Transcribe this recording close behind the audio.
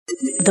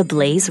the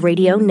Blaze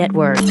Radio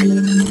Network.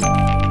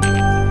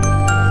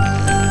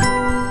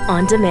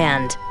 On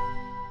demand.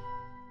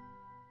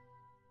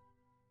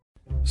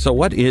 So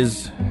what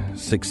is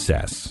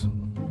success?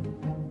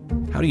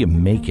 How do you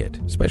make it,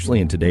 especially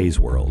in today's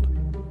world?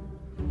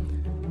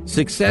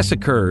 Success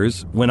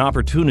occurs when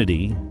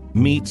opportunity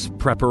meets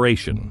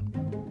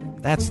preparation.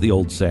 That's the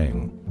old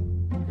saying.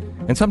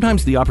 And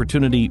sometimes the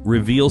opportunity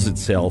reveals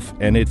itself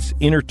and it's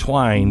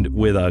intertwined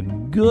with a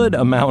good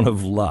amount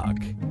of luck.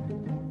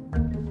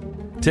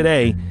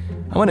 Today,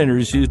 I want to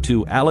introduce you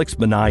to Alex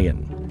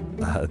Banayan.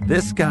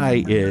 This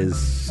guy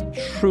is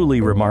truly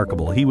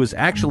remarkable. He was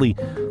actually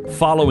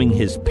following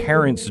his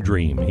parents'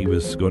 dream. He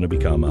was going to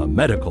become a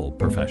medical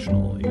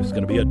professional. He was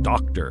going to be a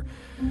doctor.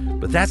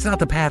 But that's not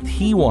the path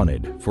he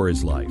wanted for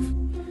his life.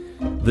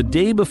 The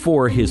day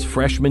before his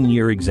freshman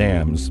year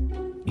exams,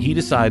 he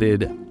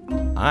decided,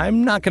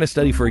 I'm not going to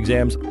study for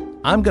exams.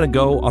 I'm going to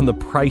go on The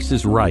Price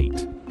is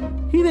Right.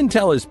 He didn't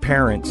tell his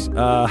parents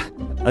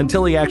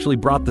until he actually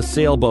brought the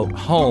sailboat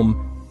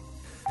home.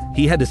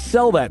 He had to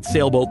sell that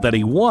sailboat that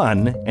he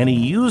won, and he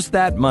used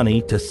that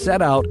money to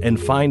set out and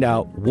find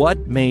out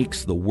what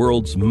makes the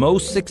world's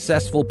most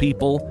successful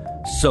people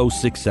so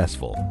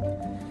successful.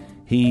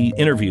 He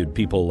interviewed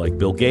people like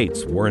Bill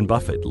Gates, Warren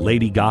Buffett,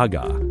 Lady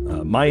Gaga,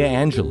 Maya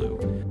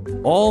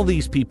Angelou. All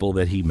these people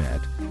that he met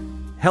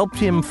helped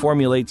him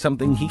formulate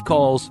something he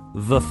calls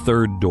the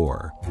third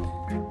door.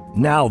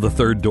 Now, The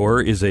Third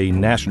Door is a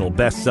national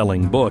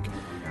best-selling book,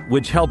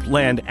 which helped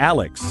land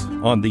Alex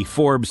on the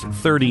Forbes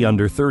 30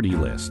 Under 30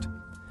 list.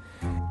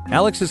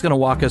 Alex is going to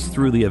walk us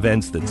through the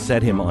events that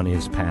set him on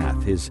his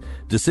path, his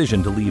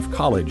decision to leave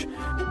college,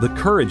 the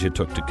courage it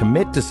took to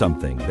commit to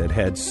something that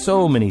had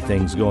so many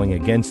things going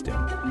against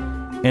him,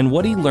 and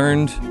what he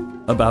learned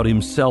about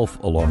himself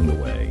along the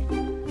way,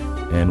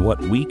 and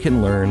what we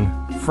can learn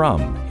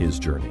from his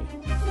journey.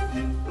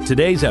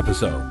 Today's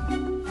episode,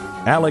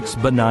 Alex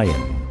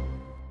Banayan.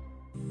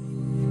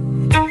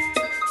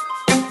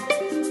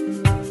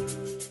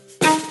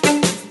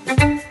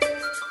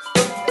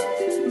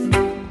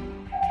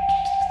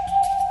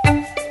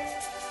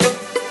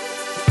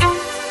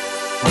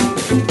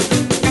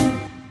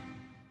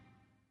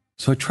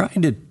 So I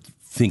tried to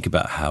think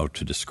about how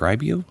to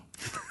describe you.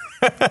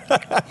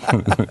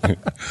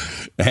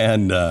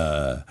 And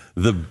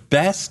the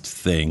best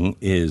thing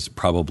is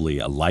probably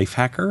a life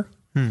hacker.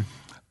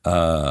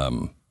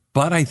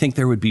 But I think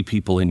there would be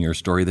people in your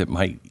story that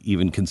might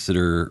even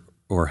consider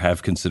or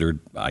have considered,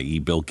 i.e.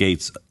 Bill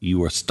Gates,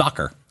 you a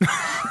stalker.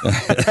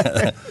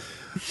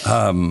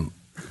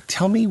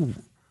 Tell me,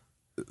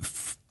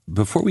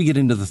 before we get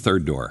into the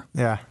third door,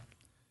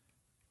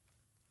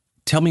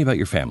 tell me about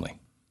your family.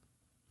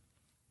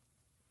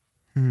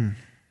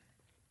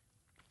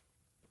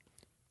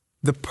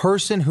 The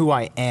person who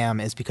I am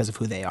is because of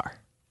who they are.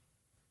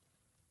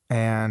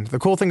 And the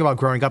cool thing about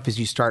growing up is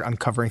you start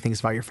uncovering things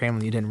about your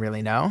family you didn't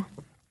really know.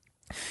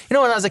 You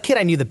know, when I was a kid,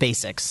 I knew the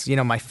basics. You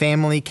know, my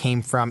family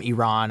came from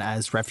Iran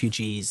as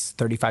refugees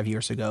 35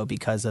 years ago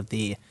because of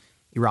the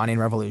Iranian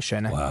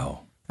Revolution.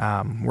 Wow.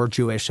 We're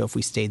Jewish, so if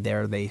we stayed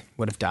there, they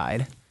would have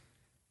died.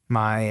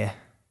 My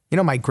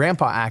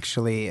grandpa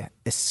actually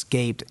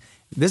escaped.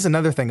 This is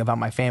another thing about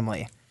my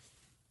family.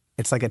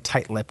 It's like a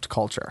tight-lipped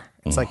culture.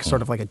 It's like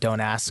sort of like a don't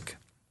ask.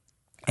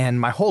 And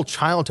my whole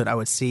childhood, I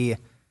would see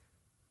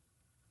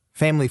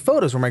family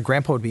photos where my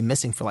grandpa would be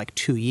missing for like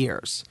 2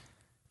 years.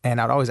 And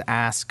I'd always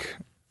ask,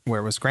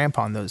 where was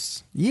grandpa in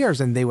those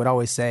years? And they would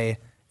always say,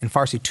 in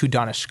Farsi, tu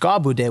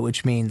danishgah bude,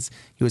 which means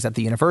he was at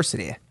the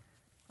university.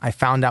 I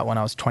found out when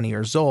I was 20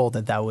 years old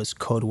that was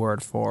code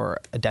word for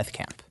a death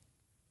camp.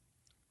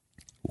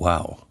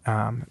 Wow.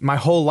 My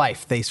whole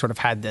life, they sort of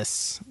had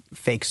this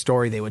fake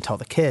story they would tell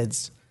the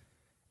kids.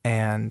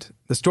 And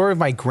the story of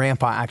my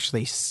grandpa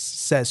actually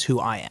says who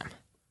I am.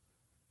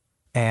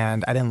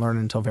 And I didn't learn it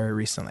until very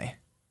recently.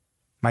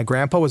 My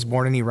grandpa was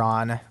born in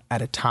Iran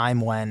at a time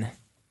when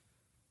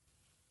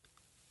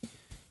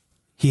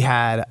he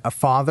had a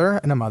father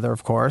and a mother,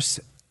 of course,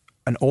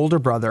 an older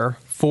brother,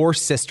 4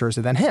 sisters,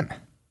 and then him.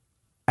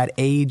 At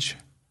age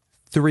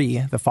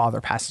 3, the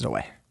father passes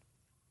away.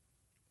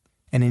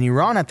 And in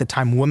Iran at the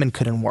time, women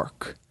couldn't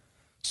work.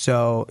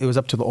 So it was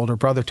up to the older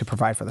brother to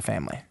provide for the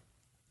family.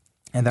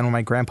 And then when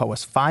my grandpa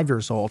was 5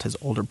 years old, his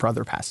older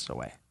brother passes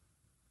away.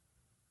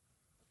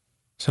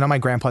 So now my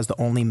grandpa is the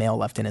only male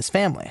left in his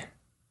family.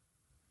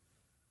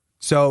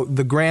 So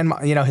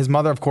his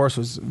mother, of course,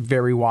 was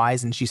very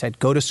wise, and she said,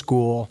 go to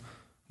school,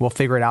 we'll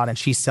figure it out. And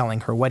she's selling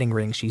her wedding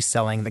ring, she's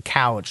selling the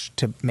couch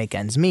to make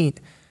ends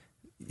meet.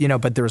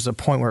 But there was a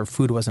point where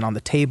food wasn't on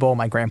the table.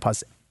 My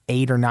grandpa's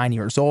 8 or 9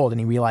 years old, and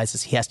he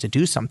realizes he has to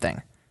do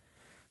something.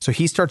 So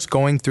he starts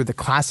going through the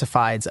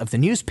classifieds of the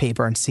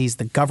newspaper and sees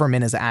the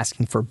government is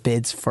asking for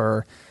bids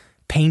for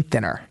paint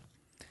thinner.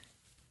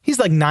 He's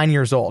like 9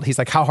 years old. He's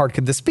like, how hard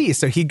could this be?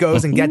 So he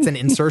goes and gets an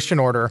insertion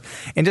order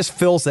and just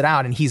fills it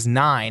out. And he's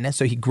 9,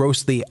 so he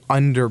grossly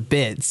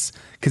underbids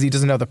because he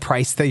doesn't know the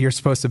price that you're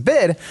supposed to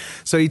bid.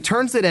 So he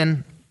turns it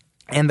in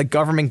And the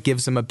government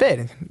gives him a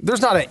bid.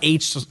 There's not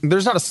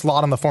a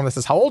slot on the form that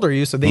says, how old are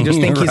you? So they just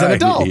think he's an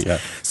adult. Yeah.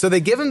 So they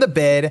give him the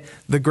bid.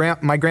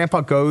 My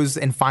grandpa goes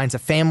and finds a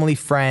family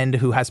friend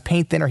who has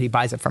paint thinner. He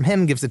buys it from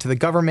him, gives it to the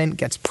government,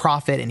 gets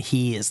profit, and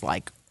he is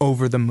like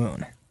over the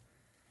moon.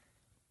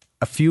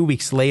 A few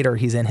weeks later,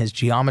 he's in his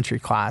geometry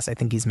class. I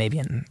think he's maybe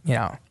in,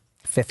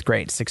 5th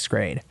grade, 6th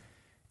grade.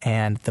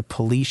 And the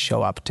police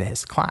show up to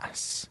his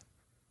class.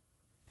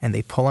 And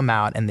they pull him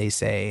out and they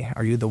say,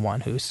 are you the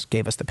one who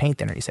gave us the paint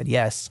thinner? He said,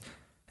 yes.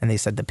 And they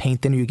said, the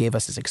paint thinner you gave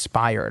us is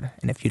expired.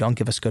 And if you don't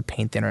give us good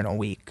paint thinner in a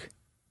week,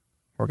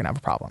 we're going to have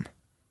a problem.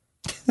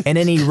 And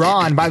in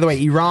Iran, by the way,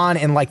 Iran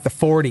in like the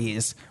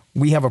 40s,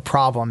 we have a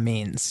problem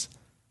means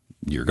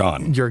you're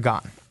gone. You're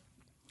gone.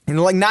 And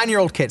like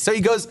 9-year-old kid. So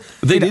he goes.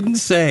 They didn't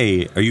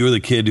say, are you the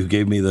kid who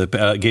gave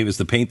us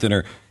the paint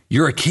thinner?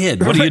 You're a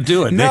kid. What are you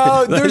doing?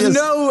 No, there's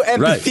no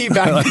empathy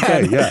back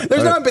then.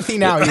 There's no empathy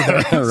now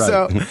either.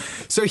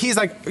 So he's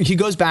like, he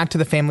goes back to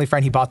the family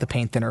friend he bought the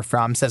paint thinner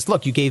from, says,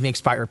 look, you gave me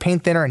expired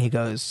paint thinner. And he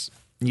goes,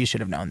 you should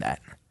have known that.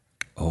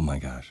 Oh my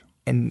gosh.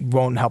 And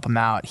won't help him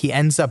out. He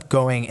ends up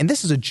going, and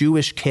this is a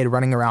Jewish kid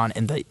running around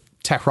in the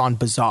Tehran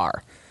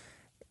bazaar.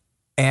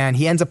 And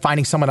he ends up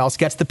finding someone else,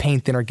 gets the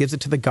paint thinner, gives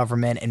it to the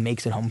government, and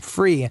makes it home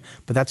free.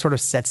 But that sort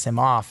of sets him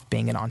off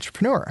being an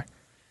entrepreneur.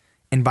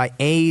 And by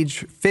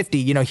age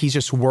 50, he's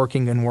just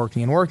working and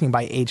working and working.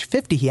 By age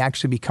 50, he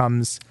actually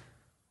becomes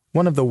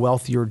one of the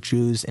wealthier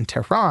Jews in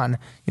Tehran,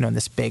 in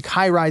this big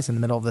high rise in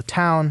the middle of the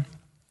town.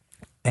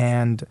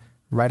 And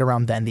right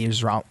around then, the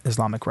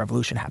Islamic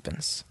Revolution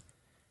happens.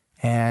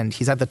 And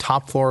he's at the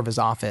top floor of his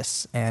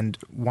office. And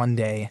one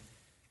day,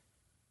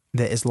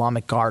 the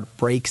Islamic Guard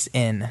breaks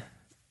in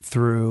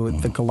through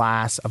the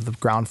glass of the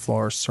ground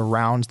floor,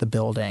 surrounds the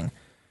building,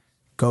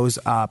 goes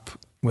up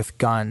with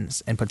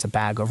guns and puts a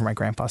bag over my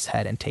grandpa's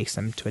head and takes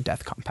him to a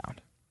death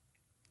compound.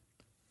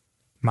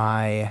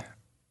 My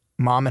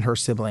mom and her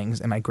siblings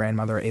and my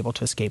grandmother are able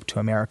to escape to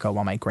America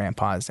while my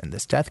grandpa's in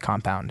this death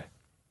compound.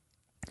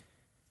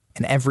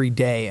 And every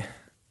day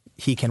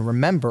he can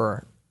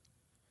remember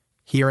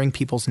hearing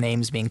people's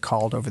names being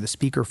called over the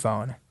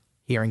speakerphone,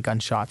 hearing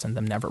gunshots, and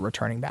them never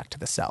returning back to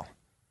the cell.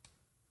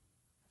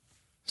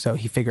 So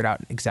he figured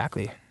out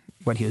exactly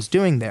what he was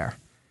doing there.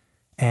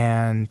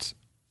 And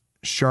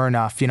sure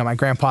enough, my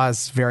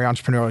grandpa's very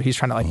entrepreneurial. He's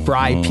trying to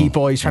bribe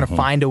people. He's trying to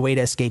find a way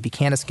to escape. He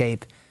can't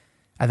escape.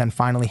 And then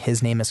finally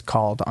his name is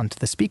called onto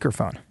the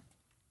speakerphone.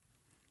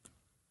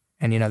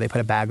 And, they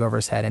put a bag over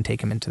his head and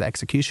take him into the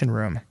execution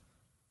room.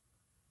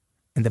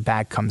 And the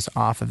bag comes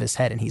off of his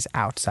head and he's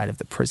outside of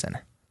the prison.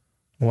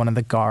 One of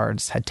the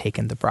guards had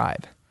taken the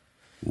bribe.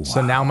 Wow.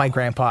 So now my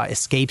grandpa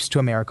escapes to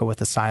America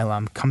with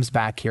asylum, comes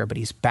back here, but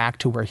he's back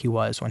to where he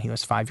was when he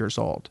was 5 years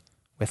old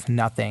with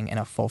nothing and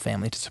a full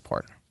family to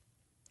support.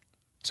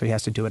 So he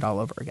has to do it all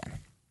over again.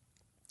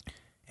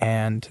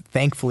 And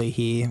thankfully,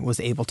 he was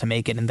able to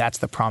make it. And that's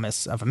the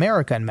promise of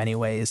America in many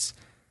ways.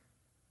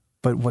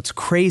 But what's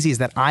crazy is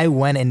that I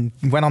went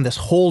on this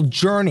whole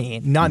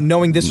journey not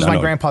knowing this was my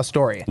grandpa's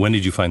story. When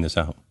did you find this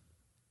out?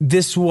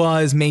 This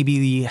was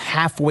maybe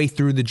halfway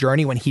through the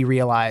journey when he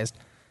realized,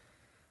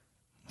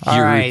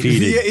 all right.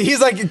 He's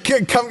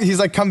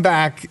like, come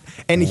back.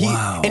 And he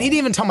didn't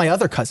even tell my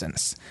other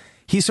cousins.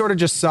 He sort of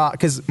just saw,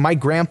 because my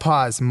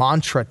grandpa's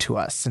mantra to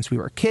us since we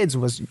were kids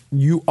was,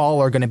 you all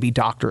are going to be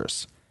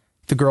doctors.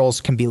 The girls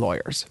can be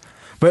lawyers.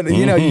 But,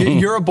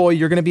 you're a boy,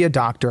 you're going to be a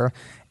doctor.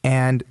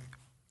 And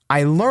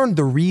I learned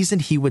the reason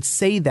he would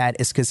say that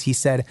is because he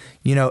said,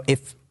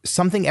 if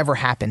something ever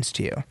happens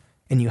to you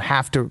and you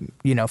have to,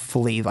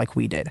 flee like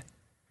we did,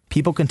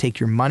 people can take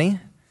your money,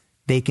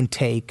 they can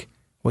take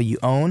what you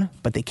own,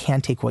 but they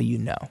can't take what you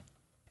know.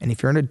 And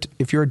if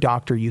you're a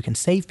doctor, you can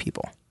save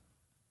people.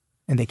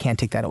 And they can't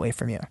take that away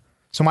from you.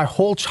 So my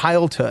whole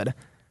childhood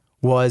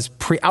was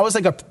I was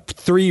like a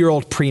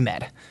 3-year-old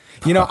pre-med.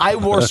 I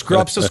wore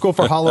scrubs to school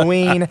for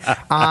Halloween.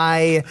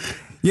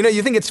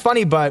 You think it's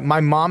funny, but my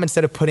mom,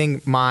 instead of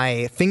putting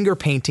my finger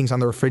paintings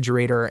on the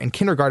refrigerator in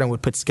kindergarten,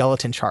 would put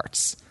skeleton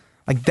charts.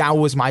 Like that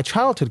was my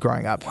childhood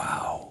growing up.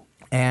 Wow.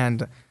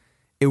 And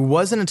it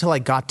wasn't until I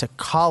got to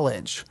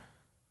college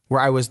where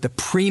I was the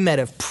pre-med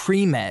of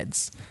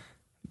pre-meds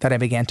that I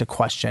began to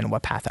question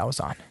what path I was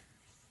on.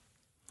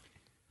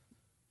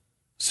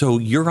 So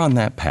you're on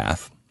that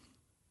path.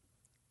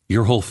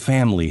 Your whole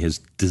family has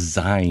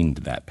designed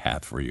that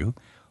path for you.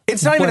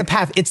 It's not even a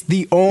path. It's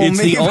the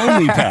only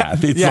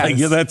path. It's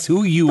yes. That's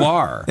who you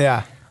are.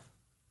 Yeah.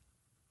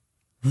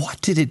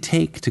 What did it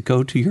take to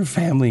go to your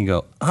family and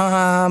go,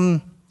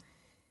 I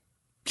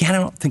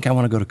don't think I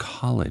want to go to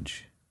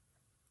college?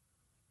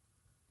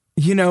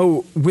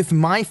 With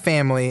my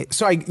family,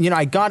 so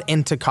I got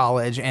into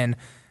college and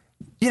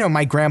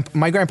my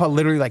grandpa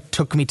literally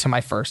took me to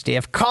my first day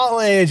of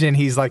college, and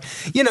he's like,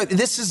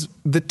 this is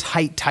the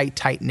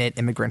tight knit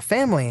immigrant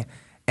family.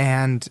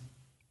 And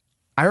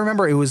I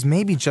remember it was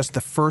maybe just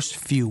the first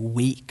few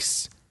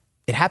weeks.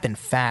 It happened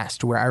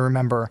fast, where I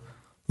remember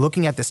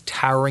looking at this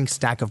towering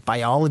stack of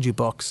biology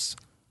books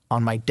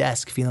on my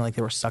desk, feeling like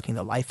they were sucking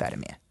the life out of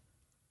me.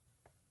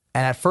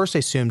 And at first I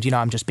assumed,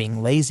 I'm just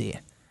being lazy.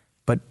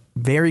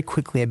 very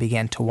quickly I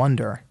began to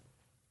wonder,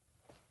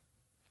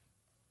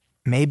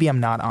 maybe I'm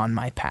not on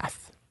my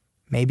path.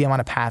 Maybe I'm on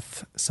a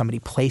path somebody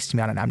placed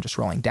me on and I'm just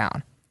rolling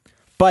down.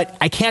 But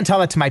I can't tell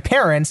that to my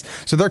parents,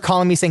 so they're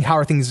calling me saying, how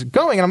are things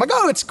going? And I'm like,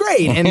 oh, it's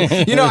great. And,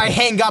 I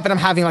hang up and I'm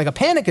having like a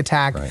panic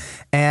attack. Right.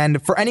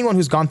 And for anyone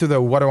who's gone through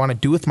the what do I want to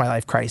do with my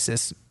life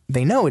crisis,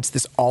 they know it's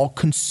this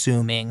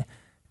all-consuming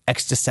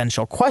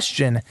existential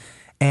question.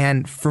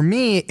 And for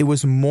me, it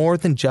was more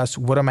than just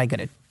what am I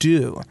going to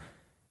do?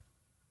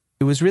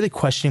 It was really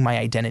questioning my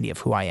identity of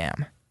who I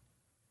am.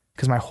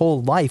 Because my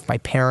whole life, my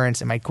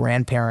parents and my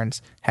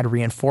grandparents had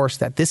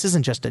reinforced that this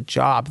isn't just a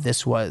job.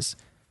 This was,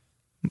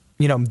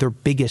 their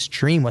biggest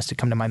dream was to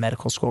come to my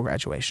medical school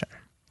graduation.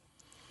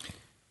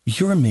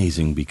 You're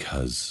amazing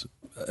because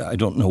I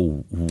don't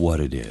know what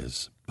it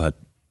is, but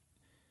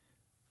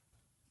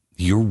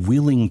you're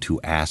willing to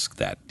ask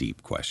that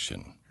deep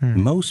question.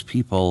 Most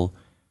people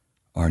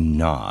are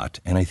not,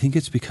 and I think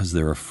it's because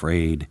they're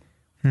afraid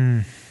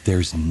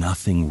there's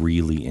nothing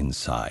really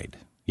inside,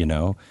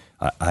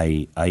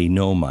 I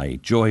know my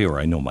joy or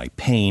I know my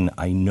pain.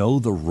 I know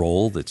the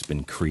role that's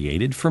been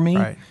created for me.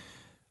 Right.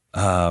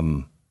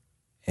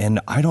 And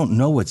I don't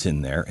know what's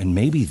in there. And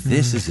maybe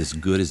this is as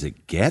good as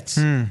it gets.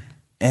 And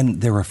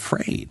they're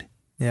afraid.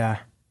 Yeah.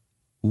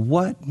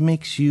 What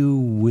makes you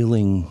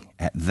willing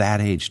at that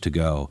age to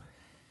go,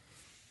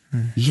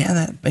 yeah,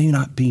 that may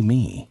not be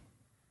me?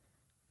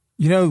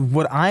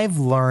 What I've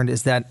learned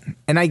is that,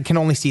 and I can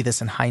only see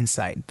this in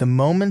hindsight, the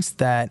moments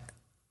that,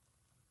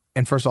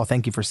 and first of all,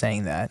 thank you for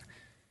saying that,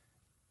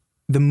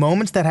 the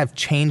moments that have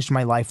changed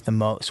my life the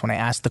most, when I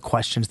ask the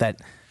questions that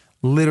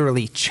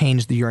literally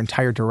changed your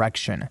entire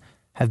direction,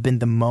 have been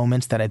the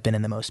moments that I've been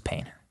in the most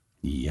pain.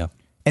 Yep.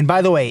 And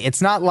by the way,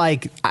 it's not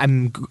like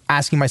I'm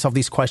asking myself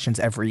these questions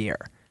every year.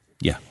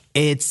 Yeah.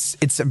 It's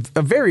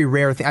a very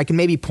rare thing. I can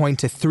maybe point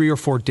to 3 or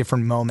 4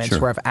 different moments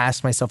where I've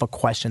asked myself a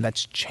question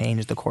that's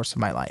changed the course of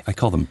my life. I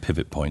call them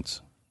pivot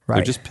points. Right.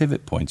 They're just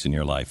pivot points in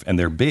your life, and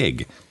they're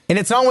big. And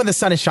it's not when the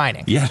sun is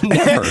shining. Yeah,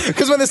 never.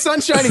 Because when the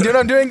sun's shining, do you know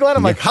what I'm doing, Glenn?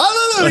 I'm like,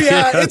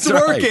 hallelujah, it's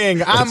working.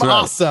 Right. I'm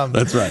awesome.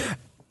 That's right.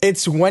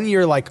 It's when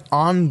you're like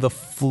on the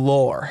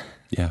floor.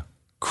 Yeah.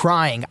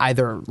 Crying,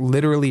 either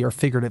literally or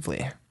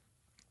figuratively.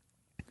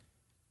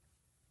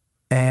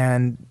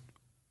 And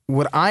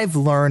what I've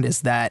learned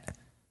is that,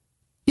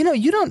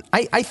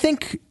 I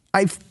think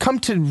I've come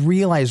to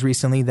realize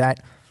recently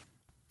that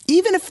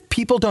even if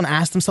people don't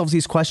ask themselves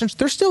these questions,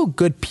 they're still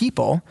good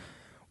people.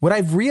 What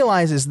I've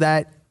realized is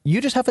that you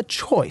just have a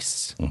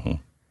choice.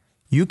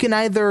 You can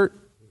either,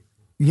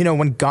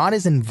 when God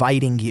is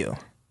inviting you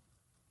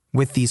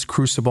with these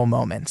crucible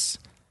moments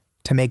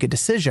to make a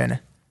decision,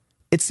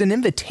 it's an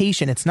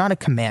invitation. It's not a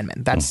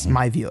commandment. That's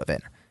my view of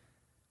it.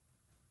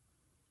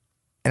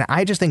 And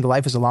I just think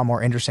life is a lot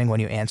more interesting when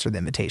you answer the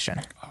invitation.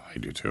 Oh, I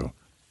do too.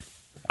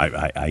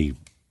 I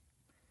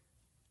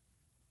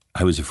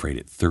was afraid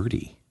at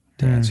 30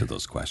 to answer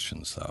those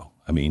questions, though.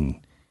 I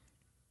mean,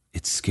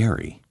 it's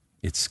scary.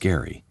 It's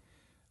scary.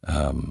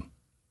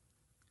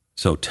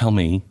 So tell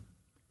me,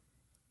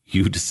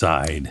 you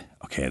decide,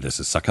 okay,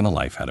 this is sucking the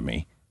life out of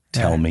me.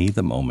 Tell me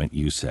the moment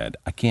you said,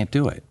 I can't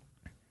do it.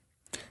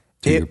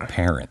 To your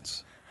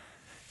parents.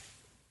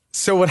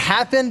 So what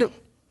happened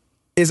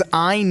is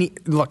I'm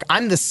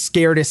the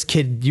scaredest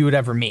kid you would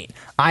ever meet.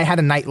 I had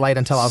a nightlight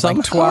until I was like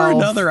 12. Somehow or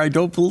another, I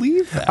don't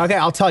believe that. Okay,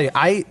 I'll tell you.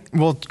 I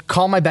will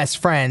call my best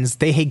friends.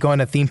 They hate going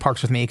to theme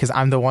parks with me because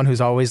I'm the one who's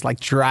always like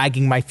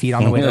dragging my feet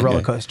on the way to the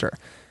roller coaster.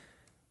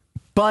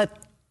 But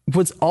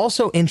what's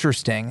also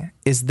interesting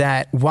is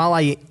that while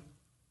I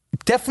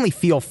definitely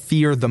feel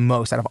fear the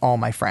most out of all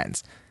my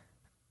friends,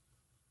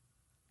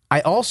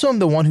 I also am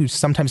the one who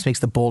sometimes makes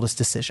the boldest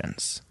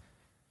decisions.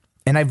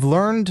 And I've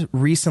learned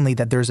recently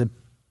that there's a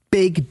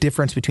big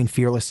difference between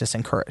fearlessness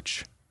and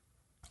courage.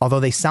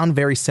 Although they sound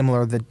very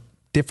similar, the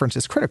difference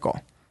is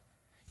critical.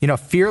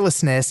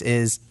 Fearlessness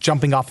is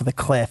jumping off of the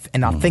cliff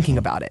and not thinking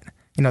about it.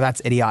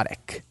 That's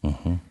idiotic.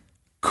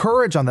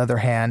 Courage, on the other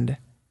hand,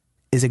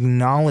 is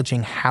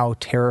acknowledging how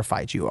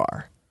terrified you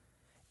are,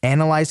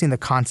 analyzing the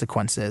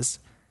consequences,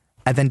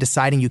 and then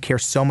deciding you care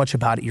so much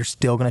about it, you're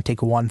still going to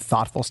take one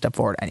thoughtful step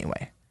forward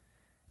anyway.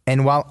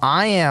 And while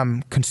I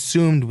am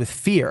consumed with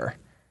fear,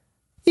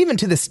 even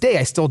to this day,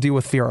 I still deal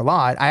with fear a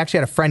lot. I actually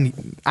had a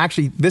friend,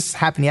 this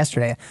happened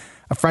yesterday.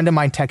 A friend of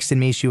mine texted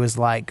me. She was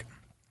like,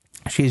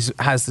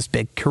 has this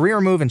big career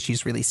move and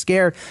she's really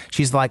scared.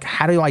 She's like,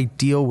 how do I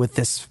deal with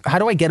this? How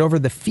do I get over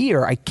the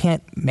fear? I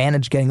can't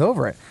manage getting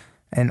over it.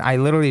 And I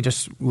literally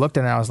just looked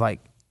at it and I was like,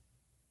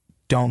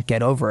 don't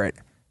get over it,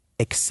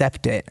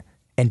 accept it,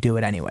 and do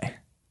it anyway.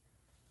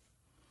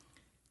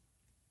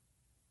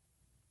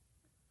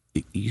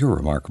 You're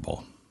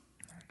remarkable.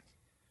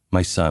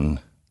 My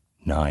son,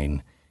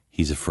 9,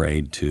 he's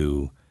afraid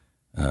to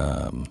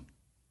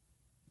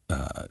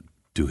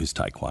do his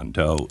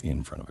taekwondo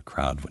in front of a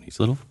crowd when he's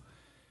little.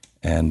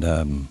 And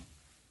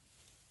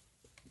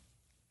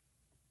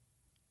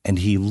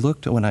he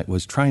looked, when I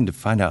was trying to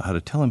find out how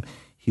to tell him,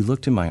 he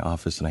looked in my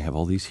office and I have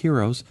all these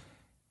heroes,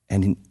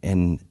 and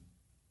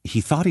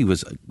he thought he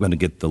was going to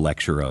get the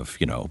lecture of,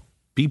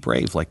 be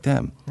brave like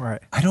them.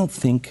 Right. I don't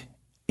think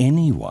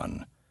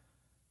anyone,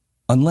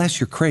 unless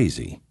you're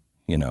crazy,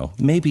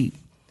 maybe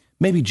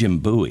Jim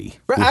Bowie.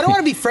 Right. I don't want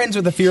to be friends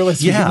with the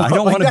fearless people. I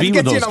don't want to be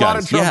with those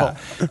guys. Yeah.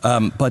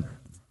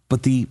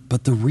 But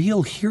the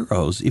real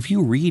heroes, if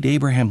you read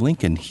Abraham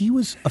Lincoln, he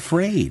was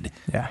afraid.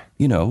 Yeah.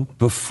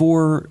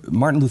 Before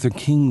Martin Luther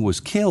King was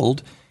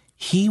killed,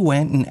 he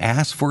went and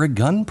asked for a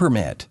gun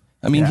permit.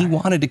 I mean, he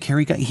wanted to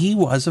carry gun. He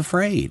was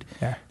afraid.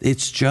 Yeah.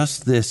 It's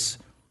just this,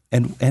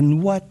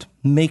 and what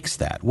makes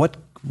that? What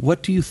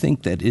do you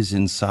think that is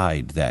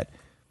inside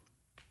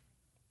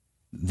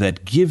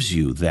that gives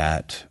you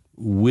that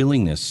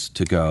willingness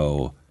to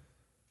go,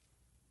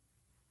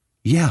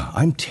 yeah,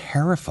 I'm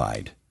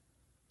terrified,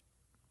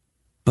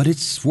 but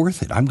it's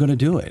worth it. I'm going to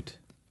do it.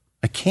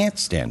 I can't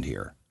stand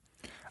here.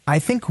 I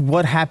think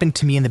what happened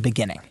to me in the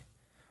beginning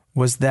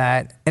was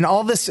that, and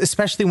all this,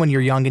 especially when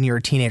you're young and you're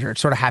a teenager, it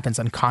sort of happens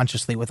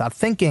unconsciously without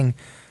thinking.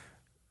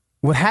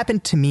 What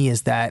happened to me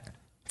is that,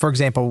 for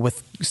example,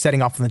 with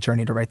setting off on the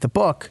journey to write the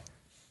book,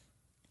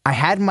 I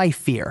had my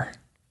fear,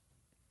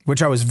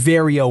 which I was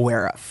very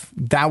aware of.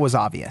 That was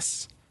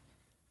obvious.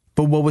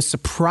 But what was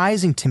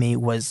surprising to me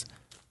was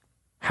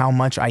how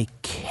much I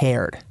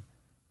cared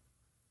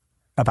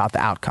about the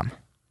outcome.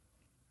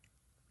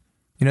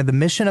 The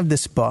mission of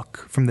this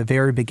book from the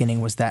very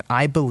beginning was that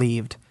I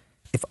believed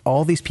if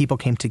all these people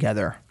came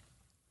together,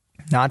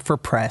 not for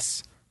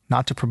press,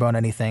 not to promote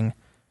anything,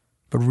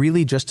 but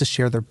really just to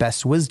share their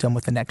best wisdom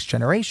with the next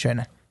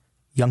generation,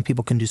 young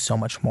people can do so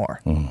much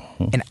more.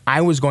 Mm-hmm. And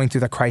I was going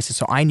through the crisis,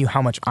 so I knew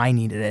how much I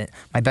needed it.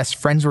 My best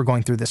friends were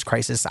going through this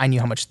crisis. I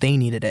knew how much they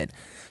needed it.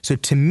 So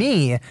to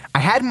me, I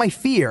had my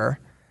fear,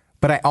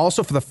 but I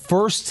also, for the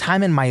first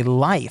time in my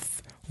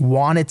life,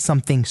 wanted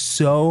something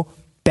so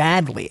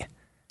badly.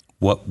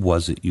 What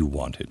was it you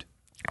wanted?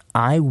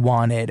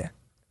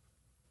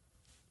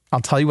 I'll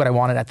tell you what I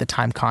wanted at the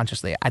time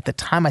consciously. At the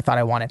time, I thought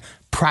I wanted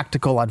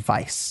practical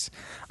advice.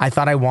 I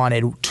thought I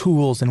wanted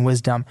tools and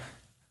wisdom.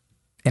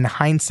 In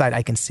hindsight,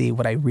 I can see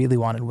what I really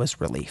wanted was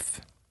relief.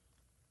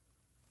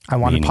 I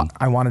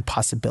wanted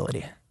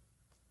possibility.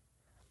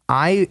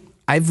 I've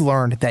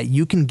learned that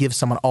you can give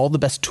someone all the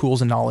best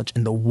tools and knowledge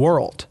in the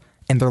world,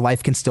 and their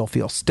life can still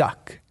feel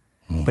stuck.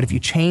 Mm-hmm. But if you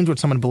change what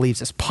someone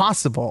believes is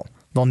possible,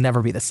 they'll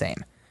never be the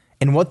same.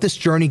 And what this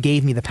journey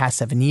gave me the past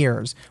 7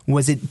 years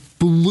was it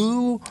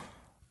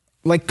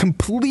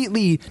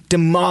completely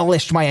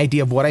demolished my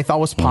idea of what I thought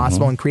was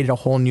possible and created a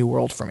whole new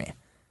world for me.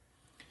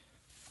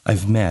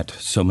 I've met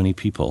so many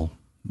people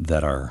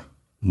that are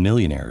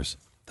millionaires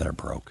that are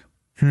broke.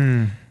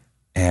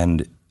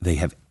 And they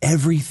have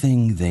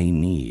everything they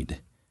need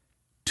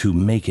to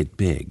make it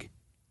big,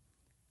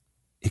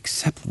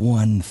 except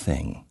one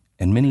thing.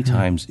 And many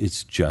times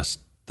it's just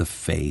the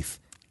faith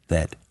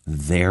that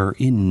they're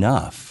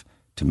enough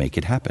to make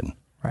it happen.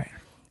 Right.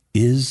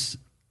 Is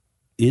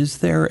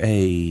there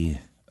a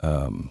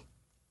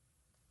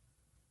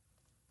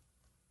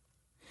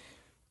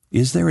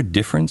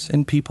difference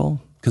in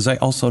people? Because I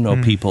also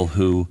know people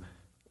who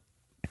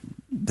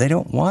they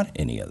don't want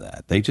any of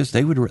that.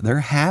 They're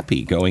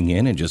happy going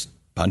in and just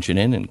punching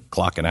in and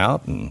clocking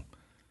out and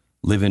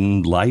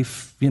living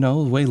life, the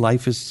way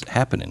life is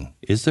happening.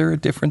 Is there a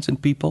difference in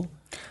people?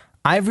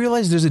 I've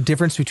realized there's a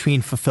difference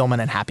between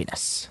fulfillment and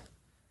happiness.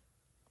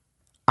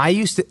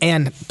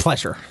 And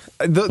pleasure.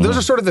 Those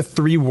are sort of the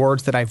three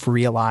words that I've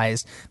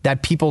realized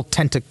that people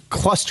tend to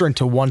cluster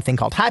into one thing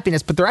called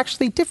happiness, but they're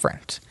actually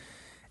different.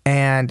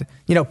 And,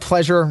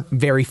 pleasure,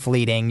 very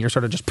fleeting. You're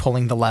sort of just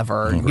pulling the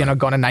lever, going to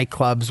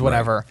nightclubs,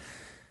 whatever. Right.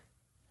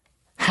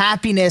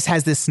 Happiness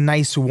has this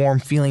nice, warm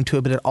feeling to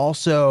it, but it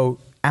also,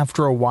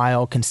 after a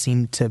while, can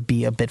seem to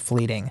be a bit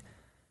fleeting.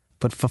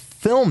 But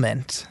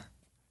fulfillment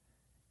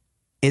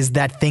is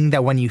that thing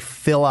that when you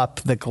fill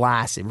up the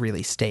glass, it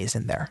really stays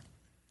in there.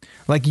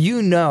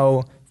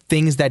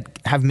 Things that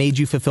have made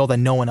you fulfilled that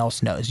no one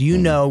else knows.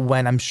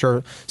 When I'm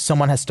sure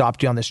someone has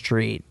stopped you on the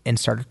street and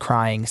started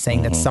crying,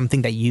 saying that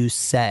something that you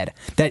said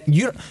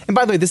and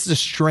by the way, this is a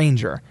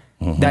stranger,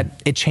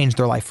 that it changed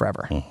their life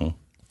forever.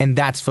 And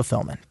that's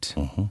fulfillment.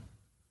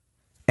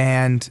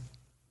 And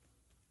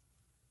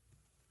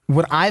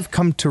what I've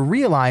come to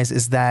realize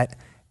is that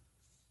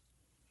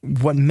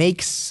what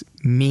makes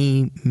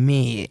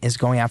me is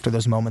going after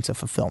those moments of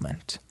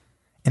fulfillment.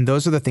 And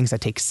those are the things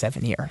that take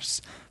 7 years.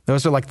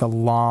 Those are like the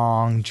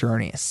long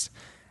journeys.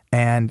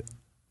 And,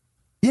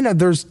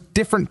 there's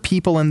different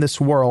people in this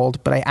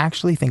world, but I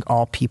actually think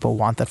all people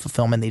want that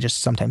fulfillment. They just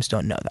sometimes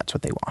don't know that's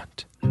what they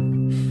want.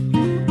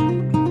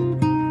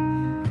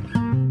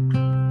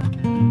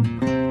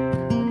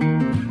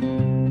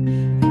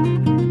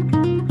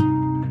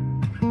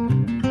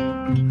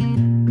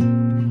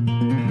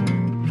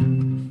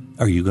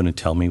 Are you going to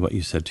tell me what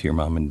you said to your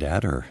mom and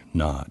dad or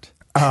not?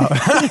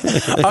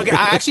 Okay,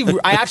 I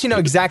actually know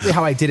exactly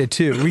how I did it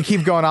too. We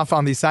keep going off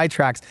on these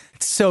sidetracks.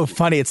 It's so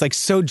funny. It's like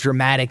so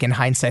dramatic in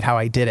hindsight how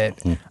I did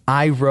it.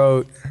 I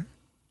wrote,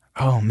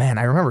 I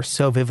remember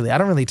so vividly. I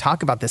don't really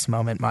talk about this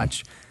moment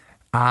much.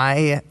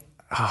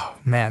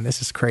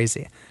 This is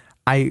crazy.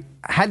 I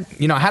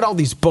had all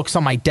these books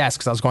on my desk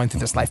because I was going through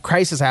this life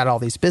crisis. I had all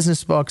these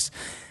business books,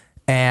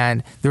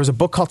 and there was a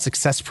book called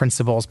Success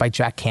Principles by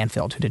Jack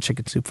Canfield, who did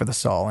Chicken Soup for the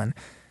Soul. And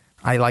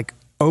I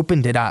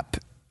opened it up,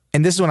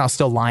 and this is when I was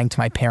still lying to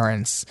my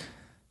parents,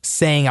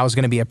 saying I was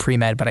going to be a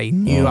pre-med, but I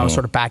knew I was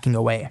sort of backing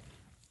away.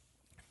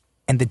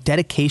 And the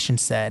dedication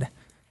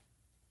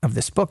of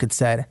this book, it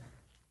said,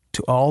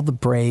 to all the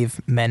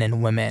brave men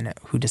and women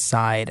who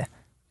decide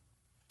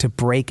to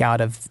break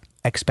out of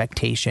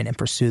expectation and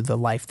pursue the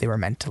life they were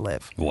meant to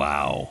live.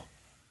 Wow.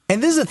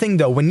 And this is the thing,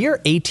 though. When you're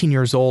 18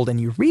 years old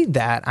and you read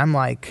that, I'm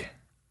like,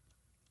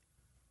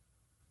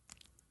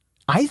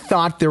 I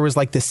thought there was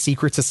this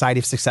secret society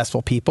of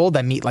successful people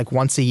that meet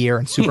once a year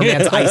in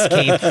Superman's ice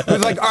cave.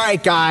 Who's all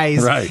right,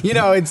 guys, right.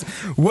 It's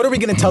what are we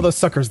going to tell those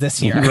suckers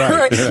this year?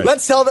 Right.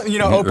 Let's tell them,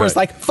 Oprah's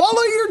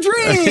follow your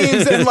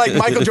dreams. And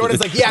Michael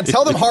Jordan's yeah,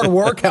 tell them hard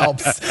work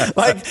helps.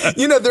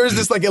 There's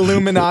this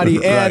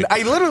Illuminati. And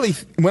I literally,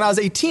 when I was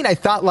 18, I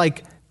thought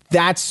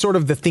that's sort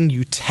of the thing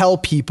you tell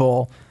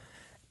people.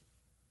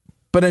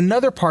 But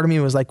another part of me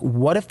was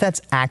what if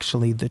that's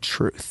actually the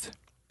truth?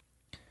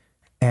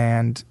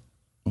 And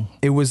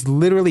it was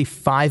literally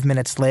 5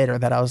 minutes later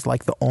that I was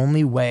the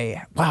only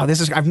way, wow,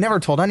 I've never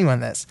told anyone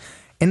this.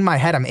 In my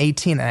head, I'm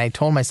 18 and I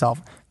told myself,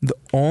 the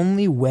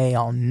only way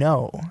I'll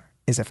know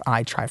is if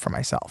I try for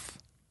myself.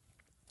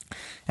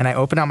 And I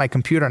opened out my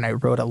computer and I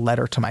wrote a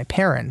letter to my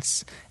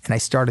parents, and I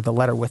started the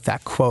letter with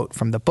that quote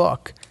from the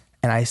book.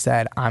 And I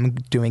said, I'm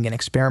doing an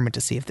experiment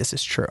to see if this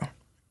is true.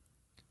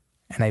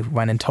 And I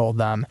went and told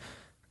them,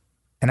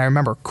 and I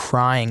remember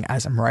crying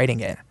as I'm writing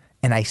it.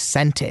 And I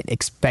sent it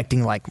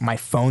expecting my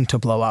phone to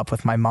blow up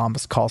with my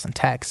mom's calls and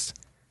texts.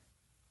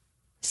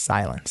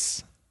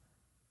 Silence.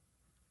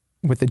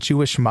 With a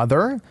Jewish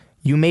mother,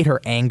 you made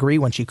her angry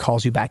when she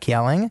calls you back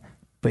yelling,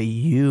 but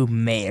you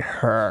made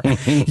her,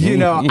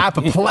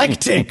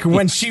 apoplectic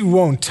when she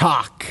won't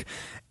talk.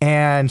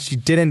 And she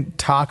didn't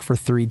talk for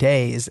 3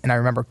 days. And I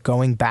remember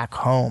going back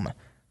home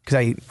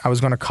because I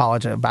was going to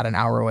college about an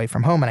hour away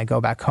from home, and I go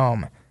back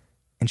home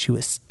and she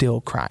was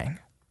still crying.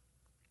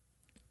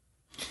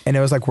 And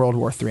it was World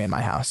War III in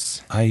my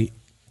house.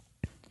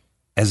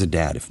 As a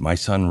dad, if my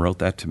son wrote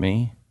that to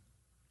me,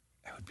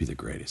 that would be the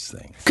greatest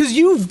thing. Because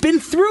you've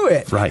been through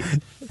it. Right.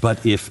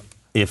 But if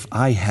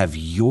I have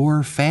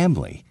your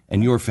family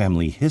and your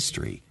family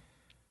history,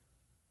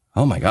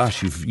 oh my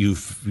gosh,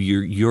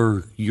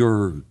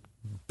 you're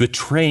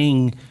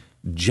betraying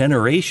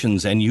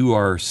generations, and you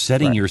are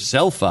setting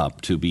yourself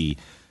up to be,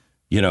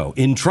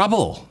 in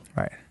trouble.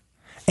 Right.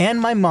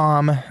 And my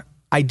mom,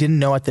 I didn't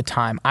know at the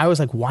time. I was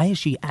why is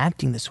she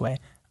acting this way?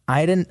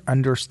 I didn't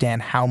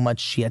understand how much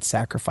she had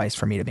sacrificed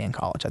for me to be in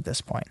college at this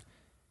point.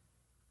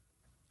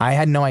 I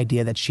had no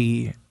idea that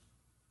she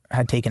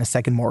had taken a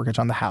second mortgage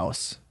on the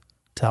house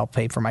to help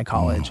pay for my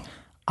college.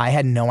 I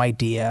had no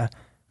idea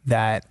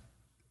that,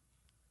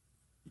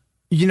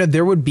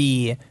 there would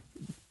be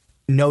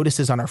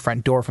notices on our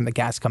front door from the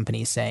gas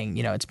company saying,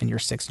 it's been your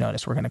 6th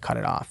notice, we're going to cut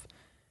it off.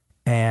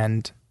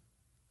 And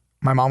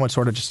my mom would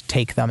sort of just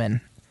take them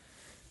in.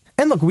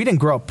 And look, we didn't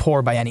grow up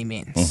poor by any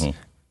means.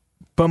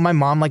 But my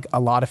mom, a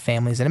lot of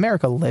families in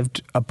America,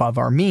 lived above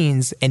our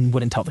means and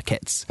wouldn't tell the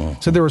kids.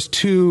 So there was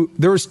two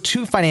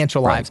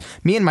financial lives.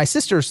 Me and my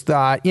sisters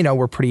thought,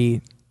 we're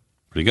pretty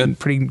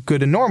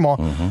good and normal.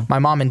 My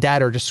mom and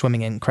dad are just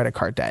swimming in credit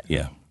card debt.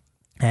 Yeah.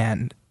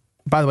 And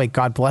by the way,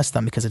 God bless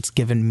them, because it's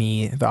given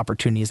me the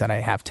opportunities that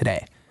I have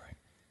today.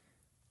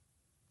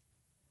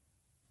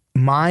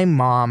 My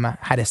mom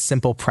had a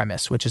simple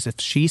premise, which is if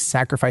she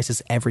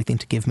sacrifices everything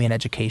to give me an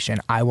education,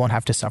 I won't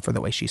have to suffer the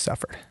way she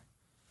suffered.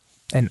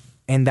 And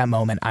in that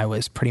moment, I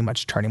was pretty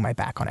much turning my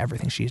back on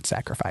everything she had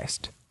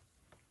sacrificed.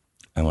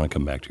 I want to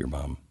come back to your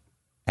mom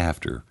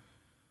after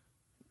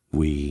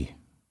we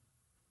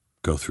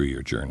go through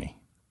your journey.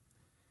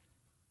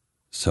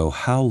 So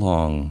how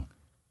long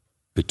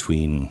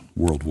between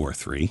World War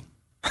III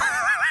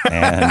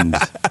and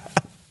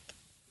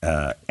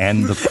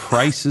The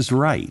Price is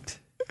Right?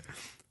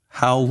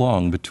 How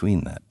long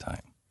between that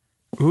time?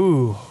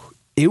 Ooh,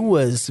 it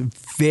was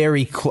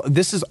very close.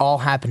 This is all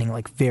happening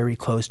very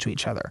close to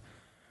each other,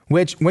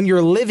 which when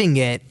you're living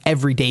it,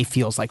 every day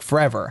feels like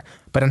forever.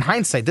 But in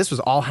hindsight, this was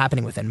all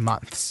happening within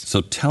months.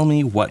 So tell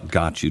me what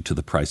got you to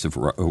The Price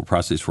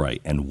is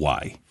Right and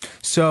why.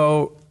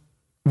 So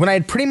when I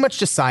had pretty much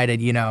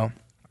decided,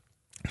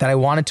 that I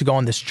wanted to go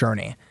on this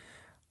journey,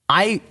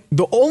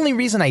 the only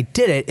reason I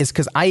did it is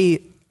because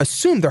I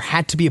assumed there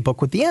had to be a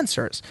book with the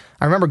answers.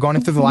 I remember going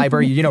through the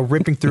library,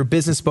 ripping through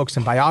business books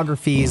and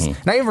biographies.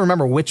 And I even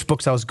remember which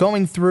books I was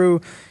going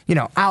through,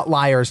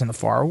 Outliers and The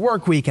 4-Hour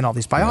Workweek and all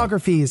these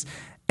biographies.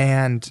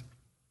 And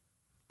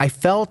I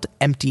felt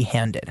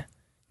empty-handed.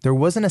 There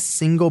wasn't a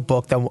single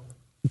book that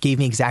gave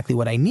me exactly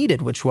what I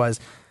needed, which was,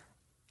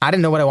 I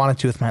didn't know what I wanted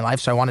to do with my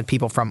life. So I wanted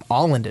people from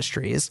all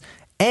industries.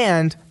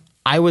 And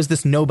I was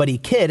this nobody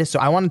kid, so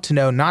I wanted to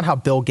know not how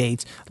Bill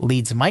Gates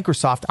leads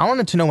Microsoft. I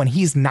wanted to know when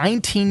he's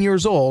 19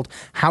 years old,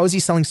 how is he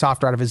selling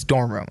software out of his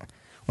dorm room?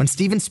 When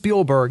Steven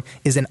Spielberg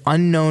is an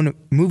unknown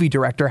movie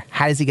director,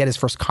 how does he get his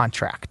first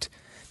contract?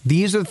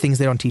 These are the things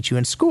they don't teach you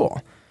in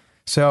school.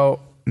 So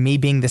me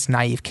being this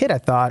naive kid, I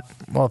thought,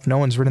 well, if no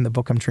one's written the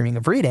book I'm dreaming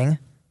of reading,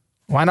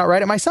 why not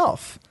write it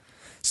myself?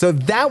 So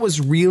that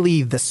was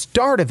really the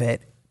start of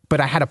it, but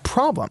I had a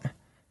problem.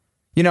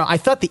 I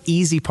thought the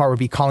easy part would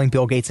be calling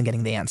Bill Gates and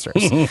getting the answers.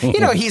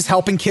 He's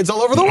helping kids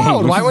all over the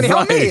world. Why would he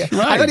help me? Right.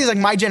 I thought he's like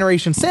my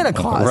generation Santa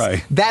Claus.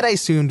 Right. That I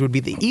assumed would be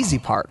the easy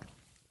part.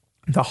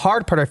 The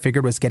hard part I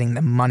figured was getting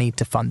the money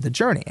to fund the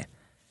journey.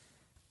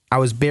 I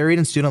was buried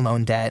in student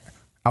loan debt.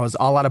 I was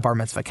all out of bar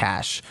mitzvah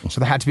cash.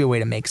 So there had to be a way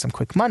to make some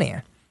quick money.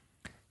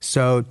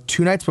 So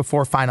 2 nights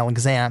before final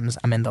exams,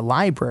 I'm in the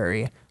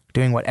library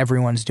doing what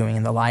everyone's doing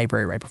in the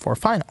library right before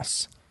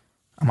finals.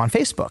 I'm on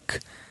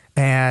Facebook.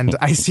 And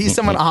I see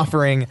someone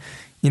offering,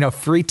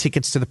 free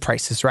tickets to The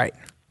Price is Right.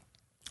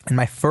 And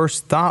my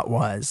first thought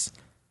was,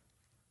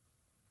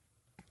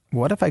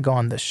 what if I go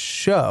on the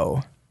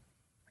show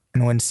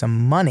and win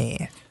some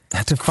money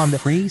to fund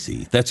it?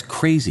 Crazy. That's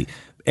crazy.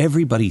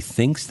 Everybody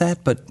thinks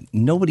that, but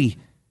nobody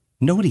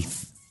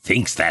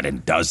thinks that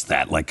and does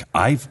that. Like,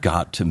 I've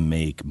got to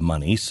make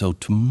money, so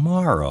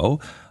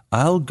tomorrow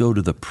I'll go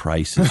to The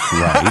Price is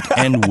Right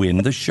and win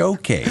the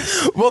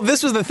showcase. Well,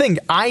 this was the thing.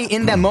 I,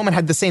 in that moment,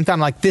 had the same thought. I'm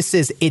like, this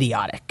is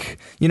idiotic.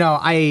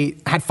 I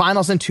had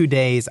finals in 2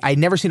 days. I'd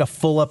never seen a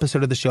full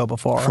episode of the show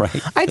before.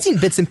 Right. I'd seen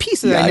bits and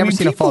pieces. I'd never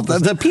seen a full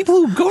episode. The people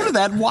who go to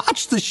that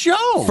watch the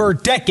show. For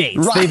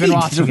decades. Right, They've been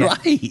watching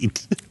it.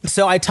 Right.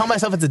 So I tell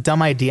myself it's a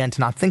dumb idea and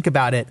to not think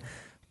about it.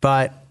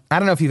 But I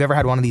don't know if you've ever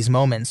had one of these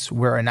moments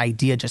where an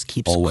idea just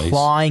keeps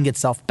clawing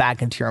itself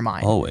back into your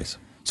mind. Always.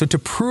 So to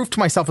prove to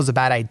myself it was a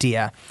bad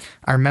idea,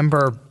 I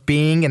remember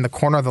being in the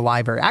corner of the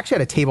library. I actually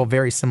had a table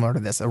very similar to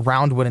this, a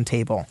round wooden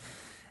table.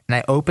 And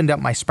I opened up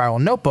my spiral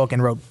notebook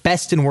and wrote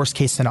best and worst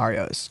case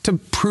scenarios to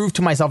prove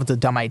to myself it's a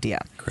dumb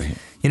idea. Great.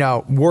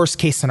 Worst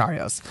case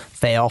scenarios,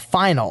 fail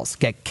finals,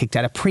 get kicked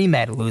out of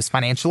pre-med, lose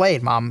financial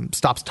aid, mom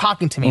stops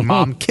talking to me,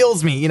 mom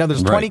kills me.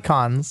 There's 20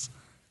 cons.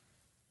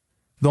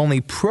 The only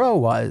pro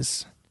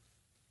was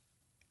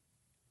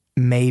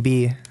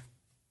maybe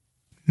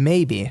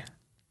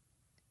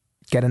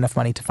get enough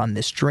money to fund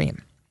this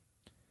dream.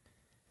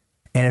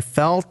 And it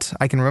felt,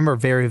 I can remember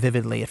very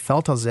vividly, it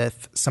felt as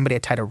if somebody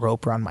had tied a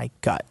rope around my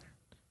gut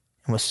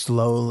and was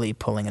slowly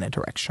pulling in a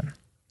direction.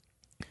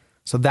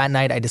 So that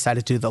night I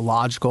decided to do the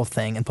logical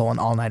thing and pull an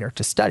all-nighter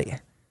to study.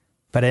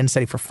 But I didn't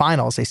study for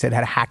finals. They said how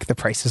to hack The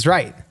Price is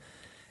Right.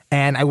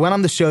 And I went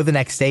on the show the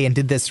next day and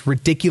did this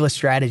ridiculous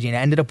strategy, and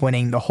I ended up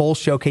winning the whole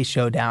showcase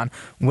showdown,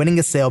 winning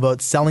a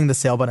sailboat, selling the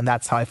sailboat, and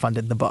that's how I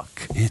funded the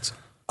book. It's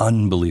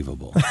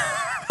unbelievable.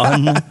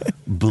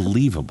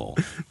 Unbelievable.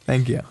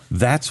 Thank you.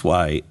 That's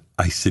why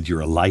I said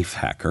you're a life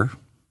hacker,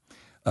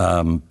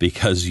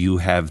 because you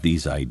have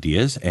these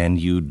ideas and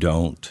you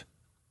don't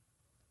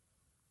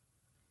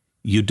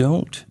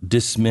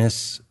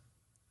dismiss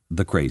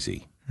the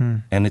crazy.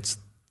 And it's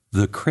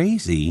the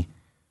crazy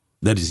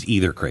that is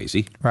either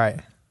crazy, right,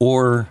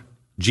 or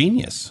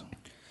genius.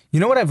 You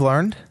know what I've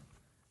learned?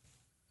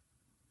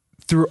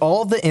 Through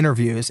all the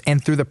interviews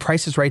and through the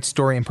Price is Right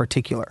story in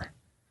particular,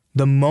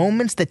 the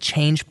moments that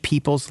change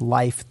people's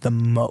life the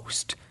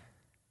most,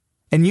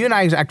 and you and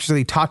I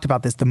actually talked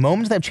about this, the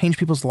moments that change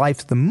people's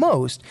life the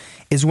most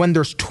is when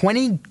there's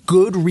 20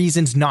 good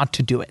reasons not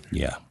to do it.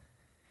 Yeah.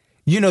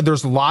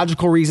 There's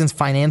logical reasons,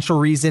 financial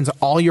reasons,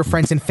 all your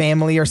friends and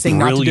family are saying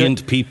not to do it.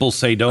 Brilliant people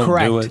say don't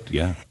do it.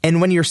 Yeah. And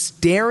when you're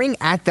staring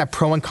at that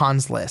pro and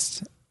cons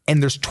list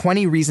and there's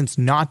 20 reasons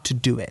not to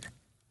do it,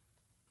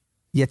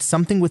 yet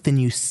something within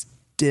you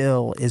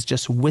still is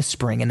just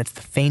whispering, and it's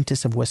the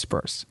faintest of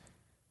whispers,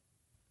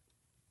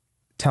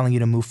 telling you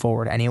to move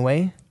forward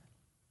anyway.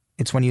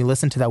 It's when you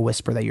listen to that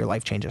whisper that your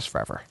life changes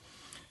forever.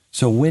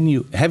 So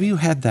have you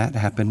had that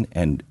happen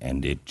and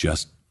it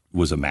just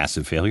was a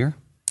massive failure?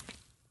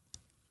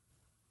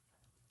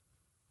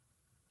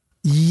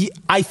 Yeah,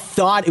 I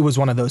thought it was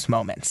one of those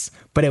moments,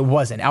 but it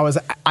wasn't. I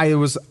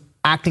was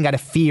acting out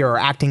of fear or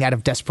acting out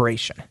of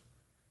desperation.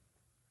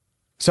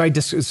 So I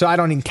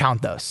don't even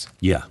count those.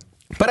 Yeah.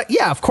 But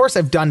yeah, of course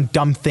I've done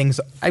dumb things.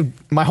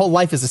 My whole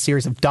life is a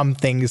series of dumb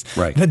things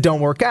that don't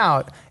work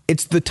out.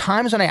 It's the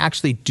times when I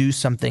actually do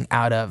something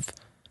out of,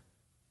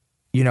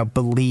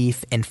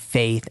 belief and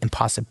faith and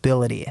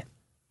possibility,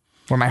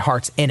 where my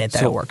heart's in it,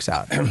 that it works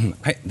out.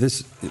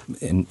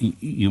 And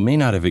you may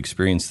not have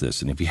experienced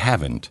this, and if you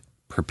haven't,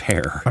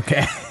 prepare.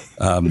 Okay.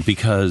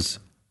 Because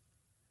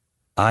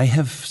I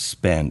have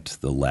spent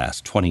the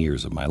last 20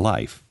 years of my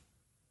life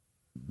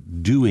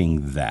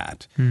doing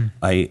that.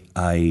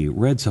 I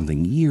read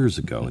something years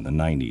ago in the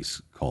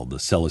 90s called the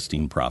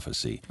Celestine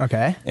Prophecy.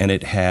 Okay. And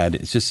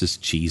it's just this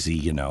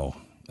cheesy,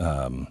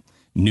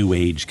 new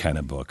age kind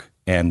of book.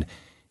 And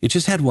it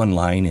just had one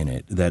line in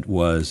it that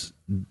was,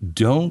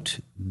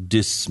 don't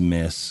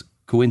dismiss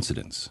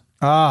coincidence.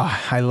 Oh,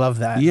 I love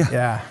that.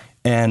 Yeah.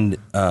 And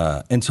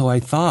so I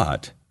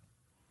thought,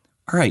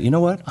 all right, you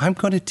know what? I'm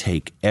going to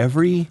take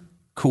every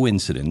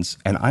coincidence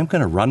and I'm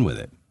going to run with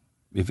it.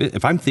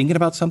 If I'm thinking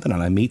about something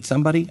and I meet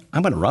somebody,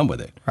 I'm going to run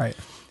with it. Right.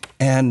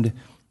 And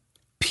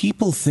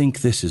people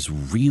think this is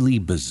really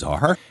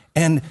bizarre,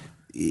 and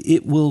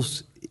it will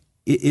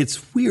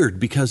it's weird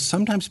because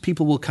sometimes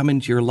people will come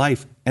into your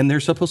life and they're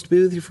supposed to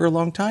be with you for a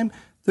long time.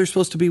 They're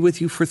supposed to be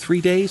with you for 3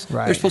 days.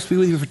 Right. They're supposed to be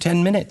with you for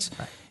 10 minutes.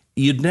 Right.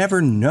 You'd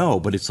never know,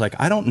 but it's like,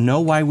 I don't know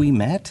why we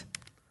met,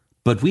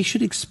 but we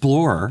should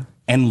explore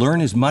and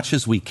learn as much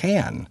as we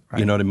can. Right.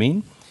 You know what I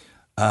mean?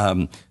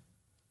 But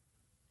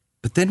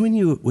then when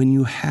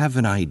you have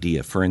an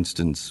idea, for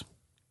instance,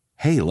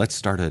 hey, let's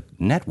start a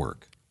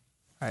network.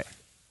 Right.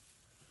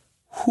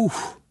 Whew.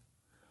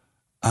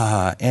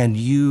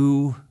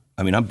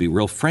 And I'll be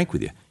real frank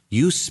with you.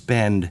 You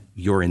spend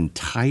your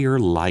entire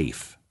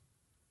life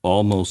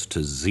almost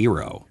to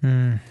zero.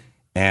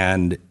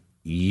 And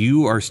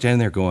you are standing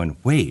there going,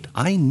 wait,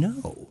 I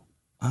know.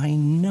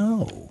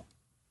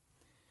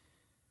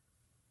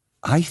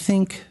 I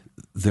think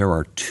there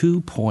are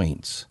 2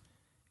 points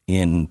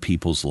in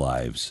people's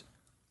lives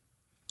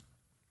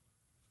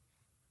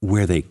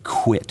where they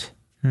quit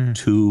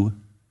too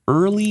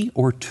early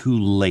or too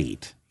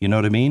late. You know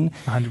what I mean?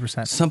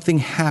 100%. Something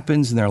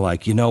happens and they're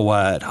like, you know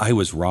what? I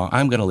was wrong.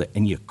 I'm going to,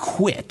 and you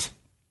quit.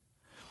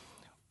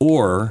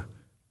 Or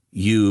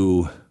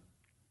you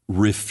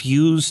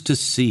refuse to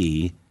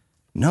see,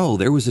 no,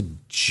 there was a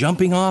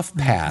jumping off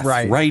path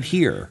right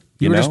here.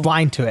 You were just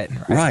blind to it.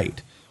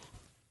 Right.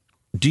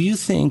 Do you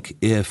think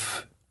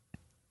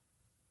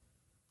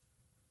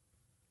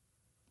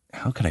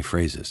how can I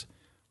phrase this?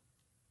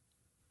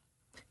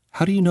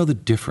 How do you know the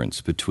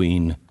difference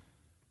between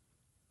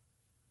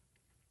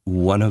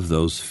one of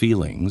those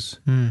feelings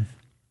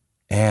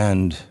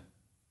and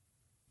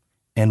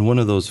one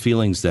of those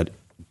feelings that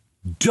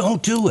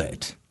don't do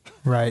it?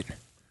 Right.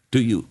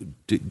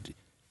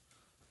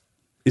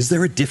 Is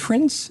there a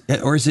difference,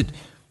 or is it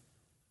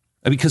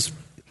because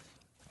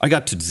I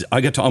got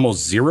to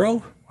almost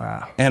zero?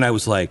 Wow. And I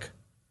was like,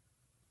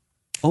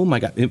 oh my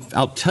God,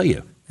 I'll tell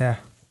you. Yeah.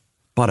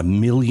 Bought $1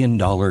 million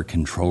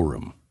control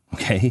room.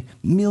 Okay,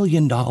 $1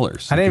 million. I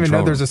didn't even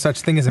know there's a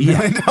such thing as $1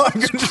 million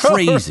control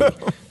room.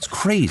 It's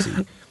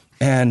crazy.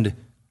 And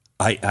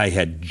I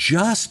had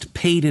just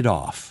paid it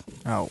off.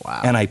 Oh,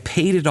 wow. And I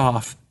paid it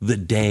off the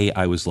day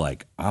I was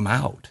like, I'm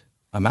out.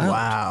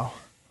 Wow.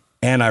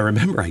 And I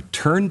remember I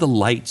turned the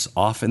lights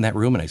off in that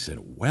room and I said,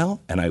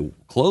 and I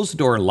closed the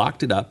door and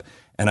locked it up.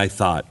 And I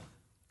thought,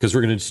 because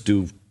we're going to just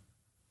do,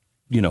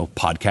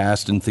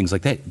 podcast and things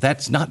like that.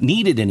 That's not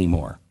needed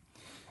anymore.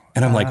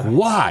 And I'm like,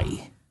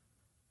 why?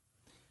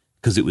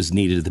 Because it was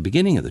needed at the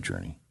beginning of the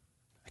journey.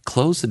 I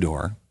closed the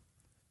door.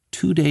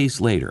 2 days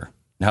later.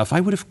 Now, if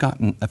I would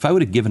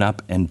have given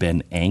up and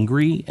been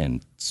angry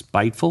and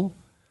spiteful,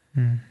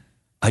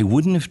 I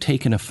wouldn't have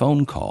taken a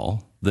phone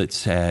call that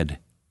said,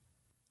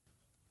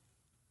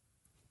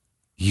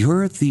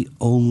 you're the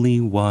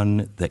only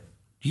one that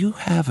you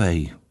have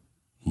a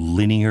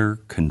linear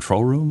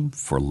control room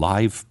for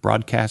live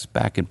broadcast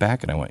back and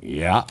back. And I went,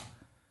 yeah.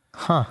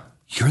 Huh.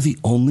 You're the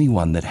only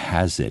one that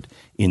has it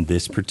in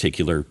this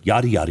particular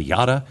yada, yada,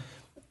 yada.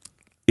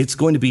 It's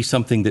going to be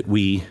something that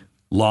we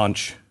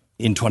launch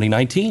in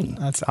 2019.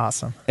 That's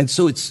awesome. And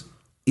so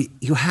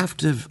you have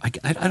to,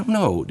 I don't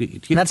know.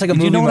 That's like a movie moment.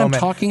 Do you know what I'm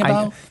talking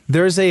about?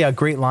 There's a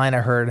great line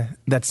I heard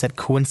that said,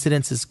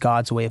 coincidence is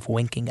God's way of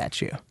winking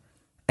at you.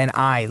 And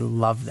I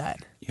love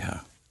that.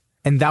 Yeah.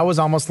 And that was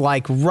almost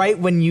like right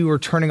when you were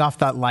turning off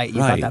that light, you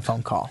got that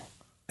phone call.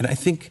 And I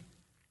think,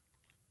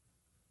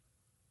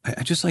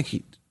 I just like,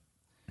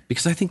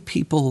 because I think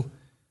people,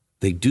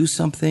 they do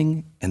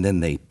something and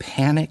then they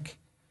panic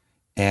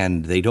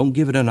and they don't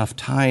give it enough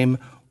time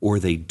or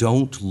they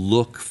don't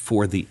look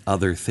for the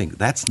other thing.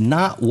 That's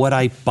not what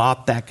I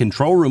bought that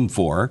control room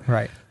for.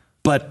 Right.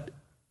 But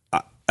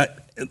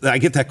I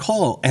get that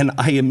call and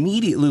I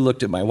immediately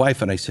looked at my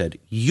wife and I said,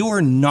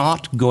 you're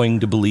not going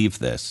to believe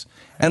this.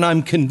 And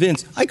I'm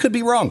convinced, I could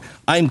be wrong.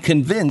 I'm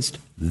convinced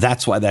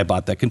that's why I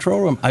bought that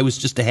control room. I was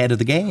just ahead of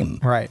the game.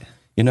 Right.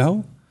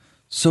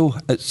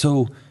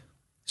 So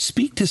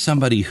speak to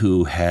somebody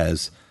who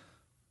has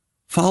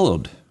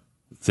followed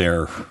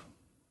their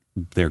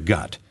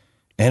gut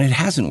and it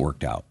hasn't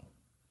worked out.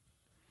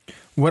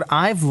 What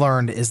I've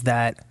learned is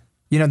that,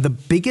 the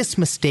biggest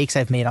mistakes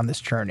I've made on this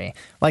journey,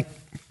 like,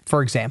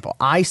 for example,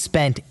 I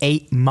spent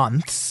 8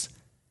 months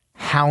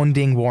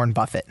hounding Warren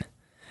Buffett.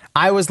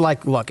 I was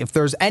like, look, if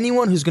there's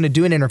anyone who's going to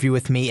do an interview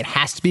with me, it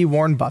has to be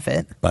Warren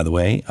Buffett. By the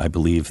way, I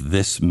believe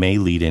this may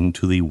lead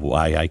into the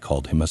why I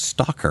called him a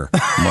stalker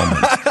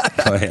moment.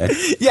 Go ahead.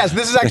 Yes,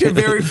 this is actually a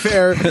very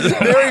fair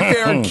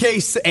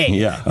case A.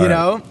 Yeah, you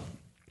know?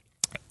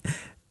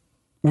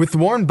 With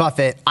Warren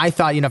Buffett, I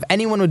thought, if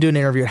anyone would do an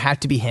interview, it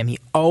had to be him. He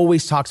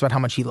always talks about how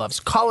much he loves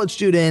college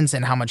students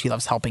and how much he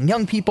loves helping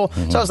young people.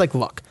 Mm-hmm. So I was like,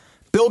 look,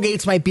 Bill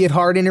Gates might be a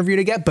hard interview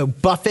to get,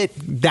 but Buffett,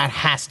 that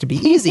has to be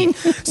easy.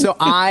 So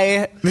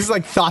this is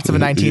like thoughts of a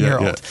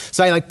 19-year-old. Yeah.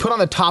 So I put on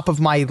the top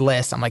of my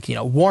list, I'm like,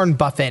 Warren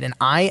Buffett, and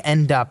I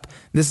end up,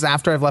 this is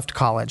after I've left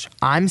college,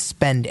 I'm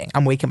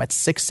waking up at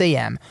 6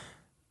 a.m.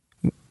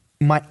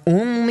 My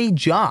only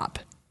job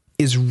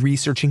is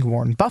researching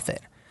Warren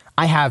Buffett.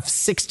 I have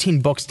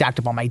 16 books stacked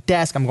up on my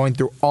desk. I'm going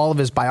through all of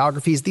his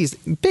biographies, these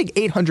big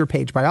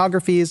 800-page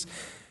biographies.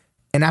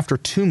 And after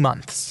 2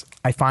 months,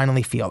 I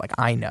finally feel like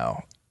I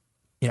know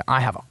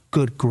I have a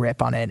good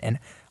grip on it. And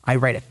I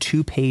write a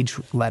 2-page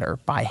letter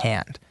by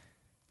hand,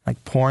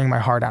 like pouring my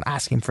heart out,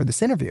 asking for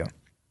this interview.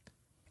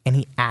 And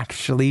he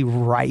actually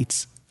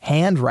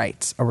hand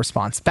writes a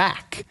response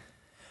back.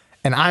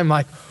 And I'm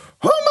like,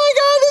 oh my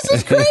God, this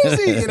is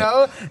crazy,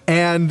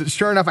 And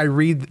sure enough, I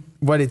read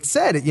what it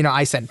said.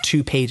 I sent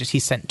 2 pages. He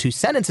sent 2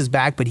 sentences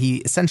back, but he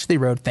essentially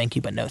wrote, thank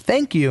you, but no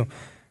thank you.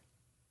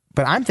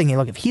 But I'm thinking,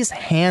 look, if he's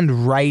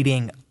hand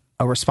writing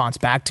a response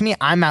back to me,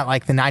 I'm at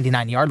like the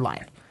 99-yard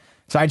line.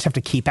 So I just have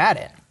to keep at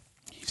it.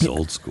 He's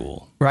old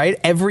school. Right?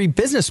 Every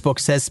business book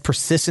says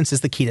persistence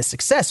is the key to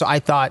success. So I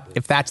thought,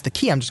 if that's the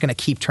key, I'm just going to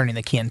keep turning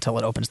the key until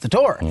it opens the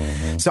door.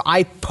 Mm-hmm. So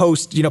I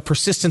post,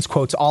 persistence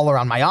quotes all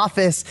around my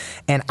office,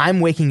 and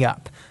I'm waking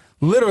up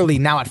literally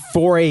now at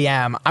 4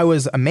 a.m. I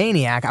was a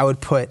maniac. I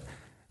would put,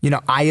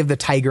 Eye of the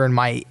Tiger in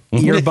my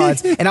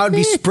earbuds, and I would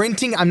be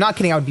sprinting. I'm not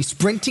kidding. I would be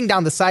sprinting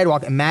down the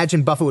sidewalk.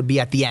 Imagine Buffett would be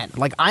at the end.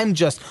 Like, I'm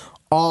just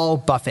all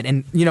Buffett.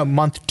 And,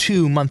 month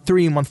 2, month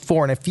 3, month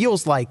 4, and it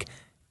feels like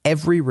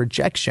every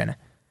rejection.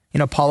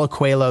 Paulo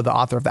Coelho, the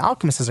author of The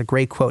Alchemist, has a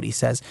great quote. He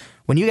says,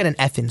 when you get an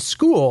F in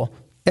school,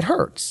 it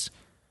hurts.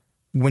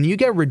 When you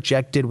get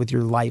rejected with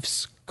your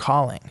life's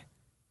calling,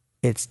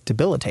 it's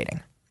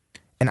debilitating.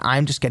 And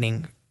I'm just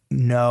getting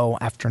no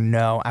after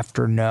no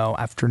after no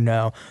after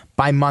no.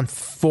 By month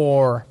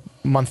 4,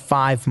 month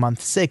 5,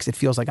 month 6, it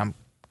feels like I'm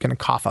going to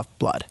cough up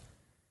blood.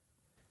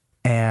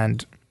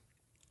 And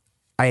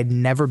I had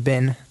never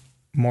been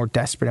more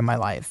desperate in my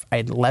life. I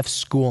had left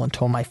school and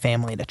told my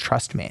family to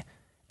trust me.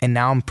 And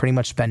now I'm pretty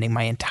much spending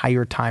my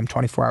entire time,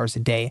 24 hours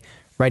a day,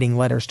 writing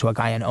letters to a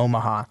guy in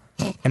Omaha.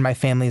 And my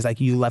family is like,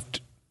 you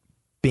left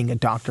being a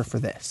doctor for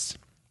this.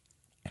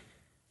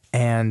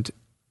 And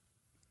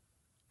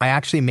I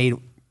actually made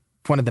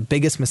one of the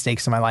biggest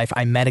mistakes in my life.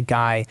 I met a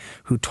guy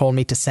who told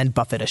me to send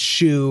Buffett a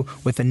shoe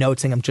with a note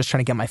saying, I'm just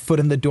trying to get my foot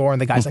in the door. And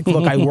the guy's like,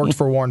 look, I worked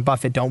for Warren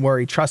Buffett. Don't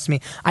worry. Trust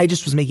me. I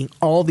just was making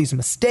all these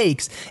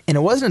mistakes. And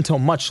it wasn't until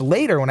much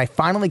later when I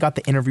finally got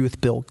the interview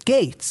with Bill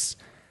Gates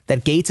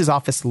that Gates'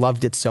 office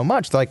loved it so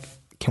much. They're like,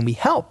 can we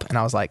help? And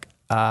I was like,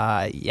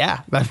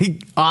 yeah, that'd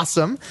be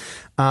awesome.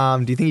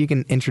 Do you think you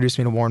can introduce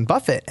me to Warren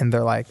Buffett? And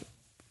they're like,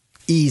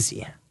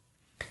 easy.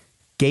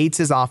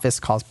 Gates' office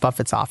calls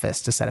Buffett's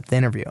office to set up the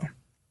interview.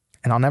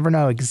 And I'll never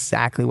know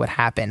exactly what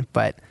happened,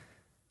 but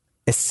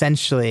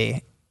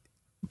essentially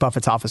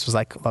Buffett's office was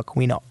like, look,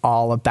 we know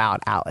all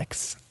about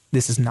Alex.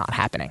 This is not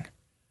happening.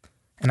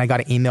 And I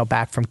got an email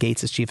back from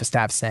Gates' chief of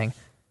staff saying,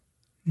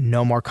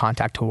 no more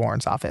contact to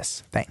Warren's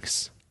office.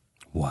 Thanks.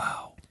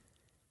 Wow.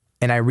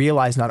 And I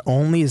realized not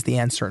only is the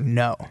answer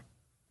no,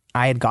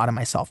 I had gotten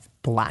myself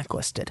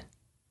blacklisted.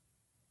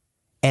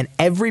 And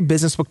every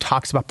business book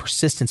talks about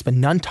persistence, but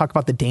none talk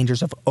about the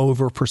dangers of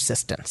over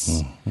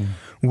persistence,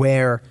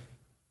 where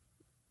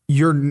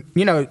you're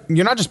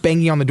not just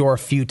banging on the door a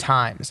few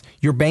times.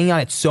 You're banging on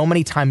it so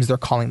many times they're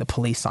calling the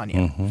police on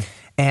you.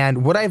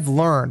 And what I've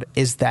learned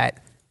is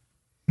that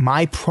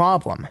my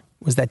problem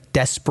was that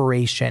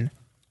desperation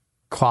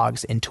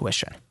clogs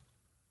intuition.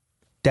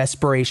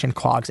 Desperation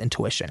clogs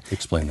intuition.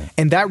 Explain that.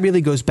 And that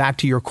really goes back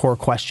to your core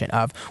question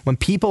of when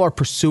people are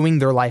pursuing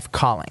their life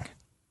calling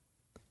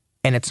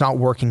and it's not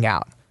working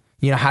out,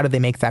 how do they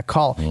make that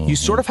call? You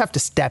sort of have to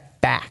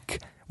step back,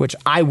 which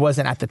I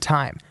wasn't at the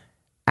time,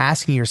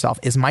 asking yourself,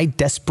 is my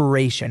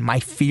desperation, my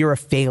fear of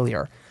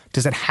failure,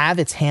 does it have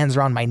its hands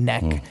around my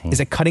neck? Is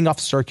it cutting off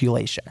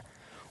circulation?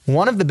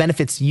 One of the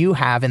benefits you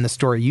have in the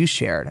story you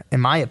shared,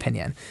 in my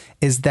opinion,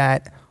 is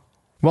that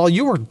while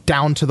you were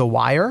down to the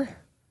wire,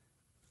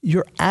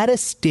 you're at a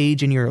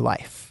stage in your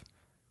life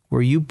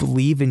where you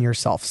believe in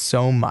yourself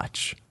so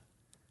much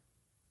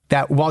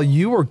that while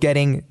you were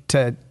getting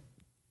to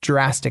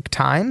drastic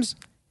times,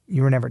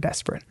 you were never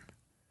desperate.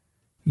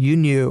 You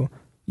knew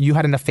you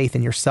had enough faith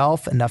in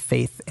yourself, enough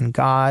faith in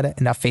God,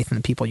 enough faith in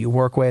the people you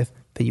work with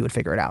that you would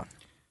figure it out.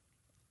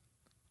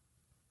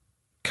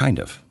 Kind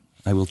of.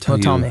 I will tell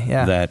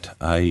that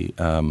I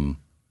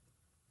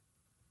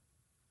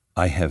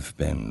have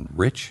been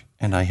rich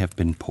and I have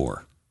been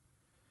poor.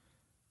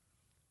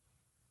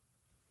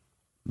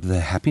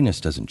 The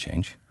happiness doesn't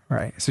change.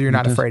 Right. So you're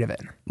not afraid of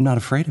it. Not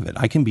afraid of it.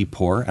 I can be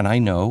poor and I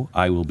know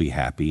I will be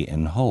happy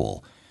and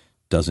whole.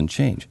 Doesn't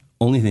change.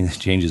 Only thing that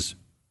changes,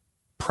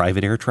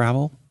 private air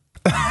travel.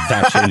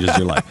 That changes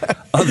your life.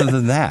 Other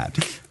than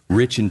that,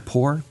 rich and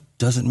poor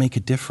doesn't make a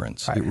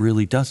difference. Right. It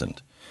really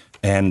doesn't.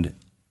 And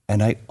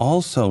I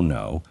also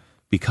know,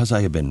 because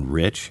I have been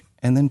rich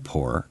and then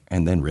poor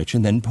and then rich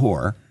and then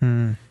poor,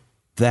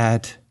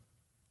 that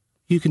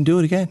you can do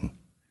it again.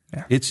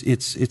 Yeah.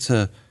 It's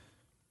a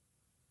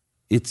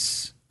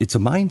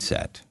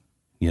mindset,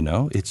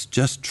 It's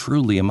just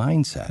truly a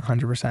mindset.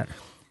 100%.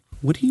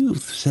 What do you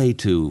say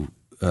to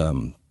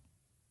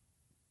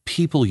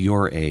people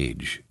your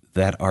age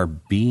that are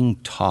being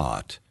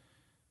taught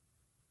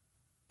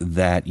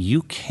that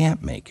you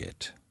can't make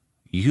it,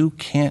 you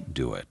can't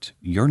do it,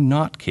 you're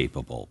not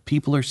capable,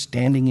 people are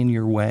standing in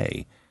your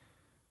way?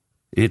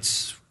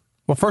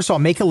 Well, first of all,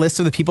 make a list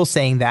of the people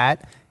saying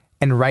that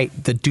and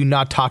write the do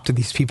not talk to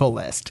these people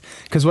list.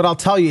 Because what I'll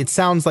tell you, it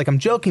sounds like I'm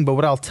joking, but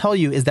what I'll tell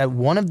you is that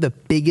one of the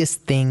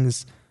biggest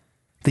things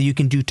that you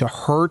can do to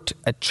hurt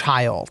a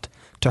child,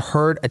 to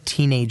hurt a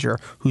teenager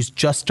who's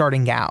just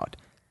starting out,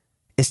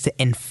 is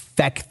to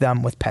infect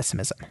them with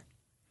pessimism.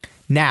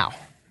 Now,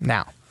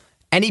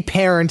 any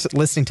parent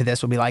listening to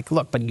this will be like,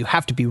 look, but you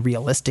have to be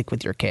realistic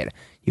with your kid.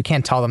 You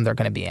can't tell them they're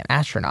going to be an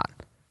astronaut.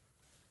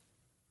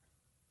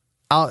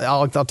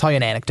 I'll tell you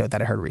an anecdote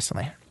that I heard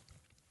recently.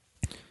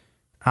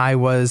 I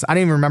don't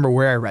even remember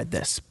where I read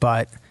this,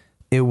 but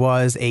it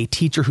was a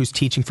teacher who's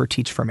teaching for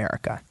Teach for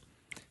America.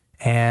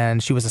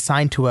 And she was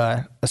assigned to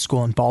a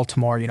school in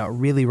Baltimore, a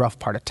really rough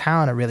part of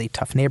town, a really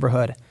tough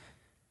neighborhood.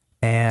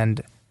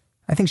 And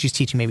I think she's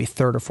teaching maybe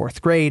 3rd or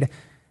 4th grade.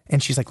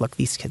 And she's like, look,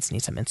 these kids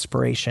need some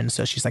inspiration.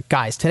 So she's like,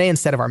 guys, today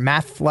instead of our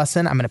math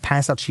lesson, I'm going to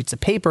pass out sheets of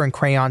paper and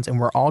crayons, and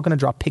we're all going to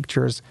draw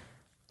pictures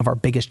of our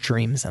biggest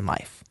dreams in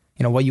life.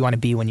 What you want to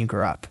be when you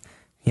grow up.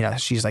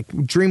 She's like,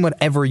 dream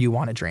whatever you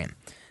want to dream.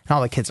 And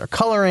all the kids are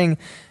coloring,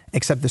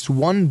 except this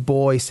one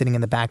boy sitting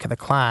in the back of the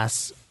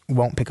class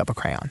won't pick up a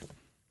crayon.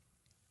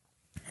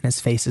 And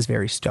his face is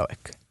very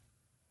stoic.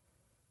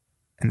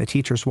 And the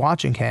teacher's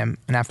watching him,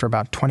 and after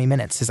about 20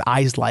 minutes, his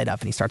eyes light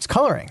up and he starts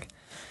coloring.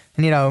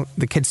 And,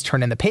 the kids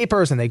turn in the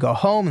papers and they go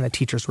home and the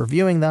teacher's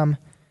reviewing them.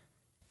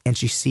 And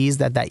she sees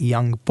that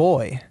young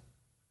boy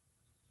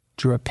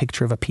drew a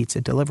picture of a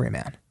pizza delivery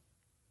man.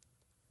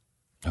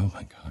 Oh,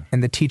 my God.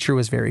 And the teacher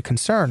was very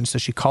concerned. So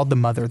she called the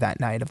mother that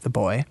night of the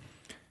boy.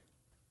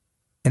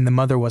 And the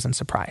mother wasn't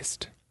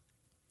surprised.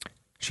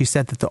 She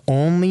said that the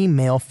only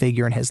male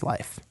figure in his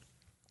life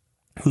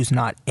who's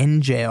not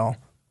in jail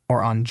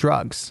or on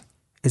drugs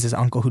is his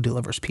uncle who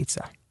delivers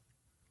pizza.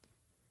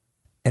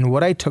 And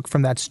what I took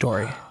from that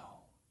story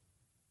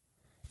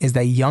is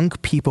that young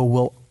people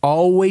will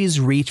always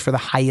reach for the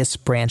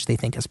highest branch they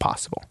think is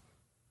possible.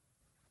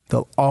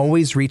 They'll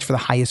always reach for the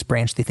highest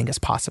branch they think is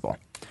possible.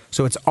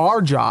 So it's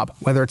our job,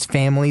 whether it's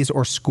families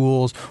or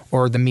schools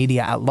or the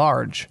media at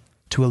large,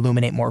 to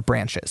illuminate more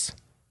branches.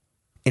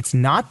 It's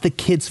not the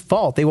kid's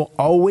fault. They will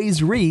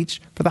always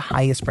reach for the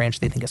highest branch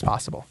they think is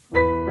possible.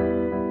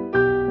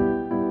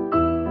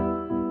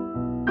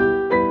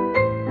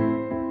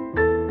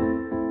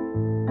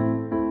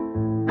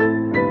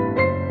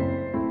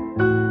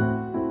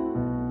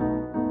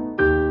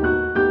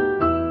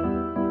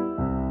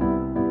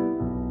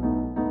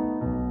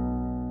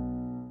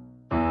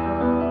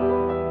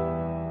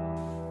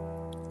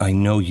 I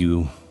know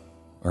you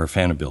are a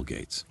fan of Bill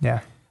Gates.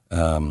 Yeah.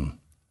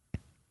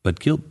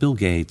 But Bill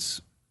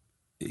Gates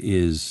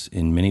is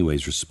in many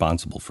ways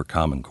responsible for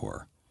Common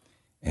Core.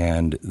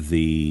 And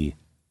the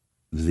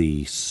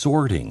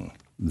sorting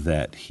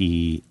that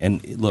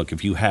and look,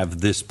 if you have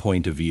this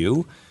point of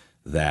view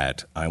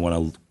that I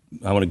want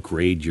to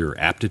grade your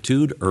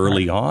aptitude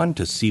early on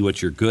to see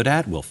what you're good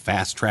at, we'll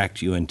fast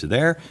track you into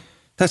there,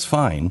 that's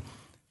fine.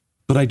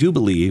 But I do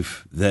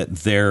believe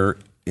that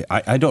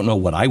I don't know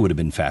what I would have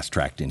been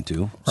fast-tracked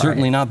into. Right.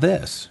 Certainly not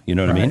this. You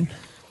know what I mean?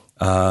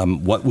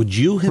 What would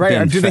you have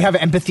been? Do they have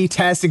empathy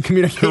tests and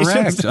communication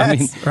tests? I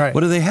mean, what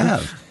do they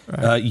have?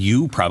 Right.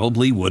 You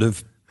probably would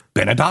have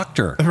been a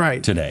doctor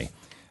today.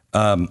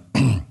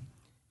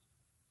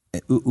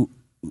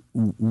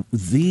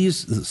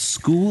 These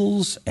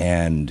schools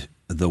and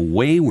the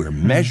way we're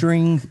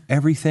measuring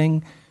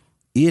everything,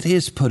 it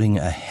is putting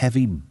a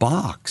heavy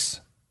box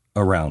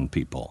around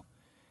people.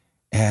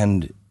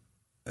 And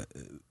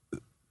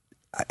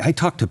I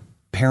talk to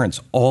parents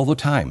all the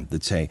time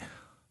that say,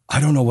 I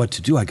don't know what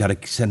to do. I got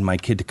to send my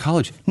kid to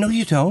college. No,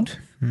 you don't.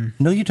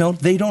 No, you don't.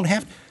 They don't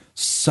have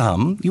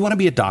you want to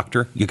be a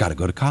doctor, you got to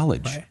go to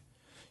college. Right.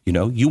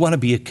 You want to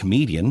be a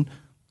comedian,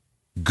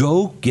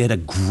 go get a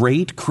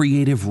great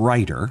creative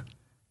writer,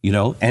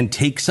 and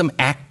take some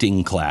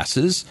acting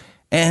classes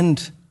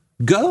and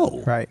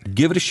go. Right.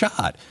 Give it a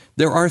shot.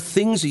 There are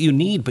things that you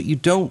need, but you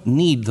don't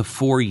need the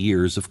 4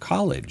 years of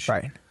college.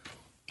 Right.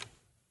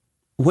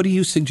 What do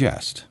you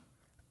suggest?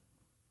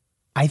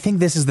 I think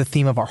this is the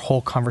theme of our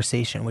whole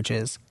conversation, which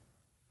is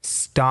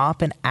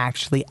stop and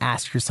actually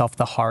ask yourself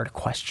the hard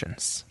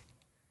questions.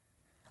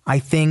 I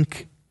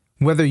think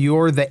whether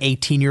you're the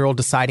 18-year-old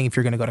deciding if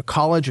you're going to go to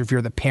college or if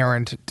you're the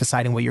parent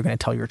deciding what you're going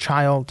to tell your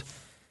child,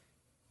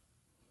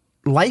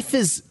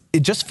 it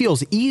just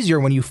feels easier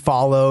when you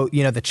follow,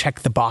 the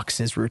check the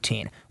boxes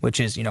routine, which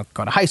is,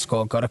 go to high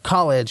school, go to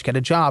college, get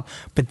a job.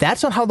 But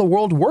that's not how the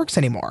world works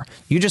anymore.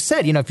 You just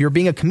said, if you're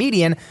being a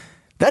comedian,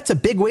 that's a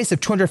big waste of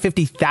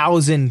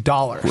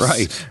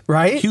 $250,000.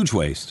 Right? Huge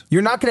waste.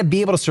 You're not going to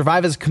be able to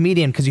survive as a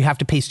comedian because you have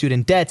to pay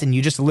student debts, and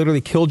you just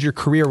literally killed your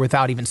career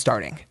without even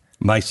starting.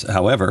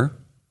 However,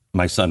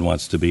 my son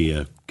wants to be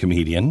a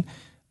comedian,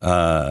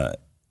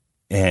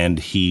 and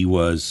he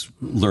was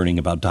learning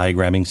about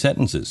diagramming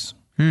sentences.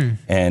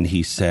 And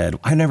he said,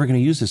 I'm never going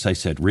to use this. I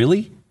said,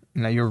 really?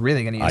 No, you're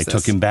really going to use this. I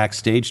took him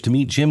backstage to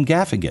meet Jim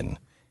Gaffigan.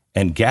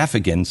 And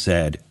Gaffigan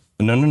said,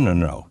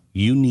 no.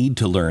 You need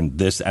to learn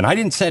this. And I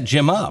didn't set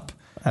Jim up.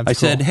 I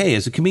said, hey,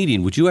 as a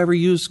comedian, would you ever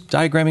use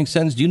diagramming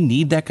sentences? Do you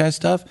need that kind of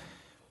stuff?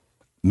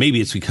 Maybe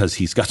it's because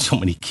he's got so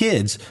many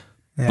kids.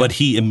 But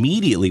he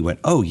immediately went,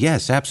 oh,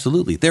 yes,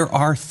 absolutely. There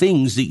are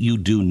things that you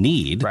do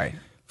need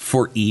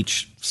for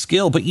each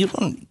skill, but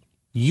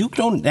you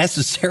don't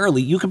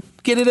necessarily, you can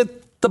get it at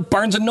the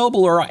Barnes &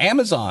 Noble or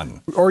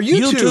Amazon. Or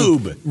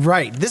YouTube.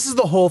 Right. This is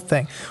the whole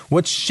thing.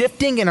 What's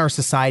shifting in our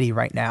society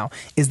right now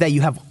is that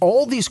you have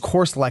all these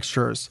course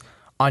lectures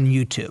on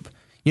YouTube.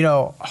 You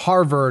know,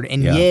 Harvard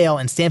and Yale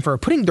and Stanford are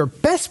putting their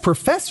best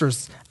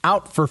professors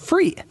out for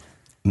free.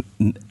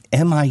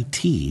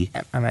 MIT,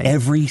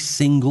 every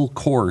single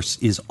course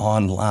is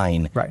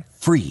online,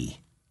 free.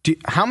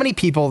 How many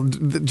people,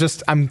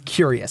 I'm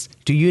curious,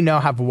 do you know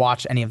have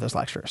watched any of those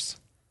lectures?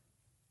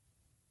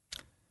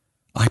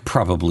 I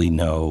probably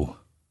know.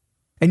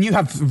 And you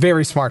have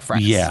very smart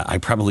friends. Yeah, I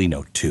probably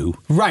know 2.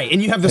 Right,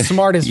 and you have the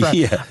smartest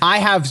friends. I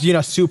have,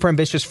 super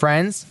ambitious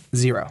friends,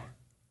 0.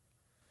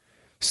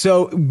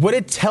 So what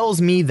it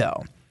tells me,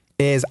 though,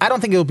 is I don't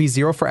think it'll be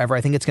 0 forever.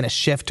 I think it's going to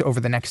shift over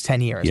the next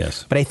 10 years.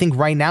 Yes. But I think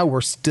right now we're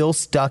still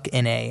stuck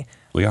in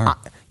we are.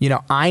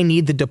 I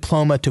need the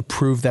diploma to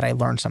prove that I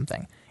learned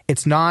something.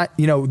 It's not,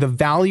 the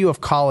value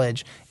of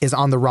college is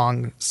on the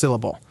wrong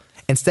syllable.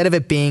 Instead of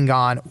it being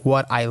on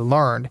what I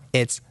learned,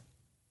 it's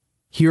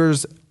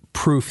here's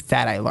proof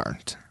that I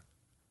learned.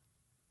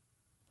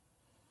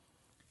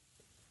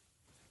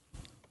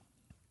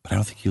 But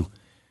I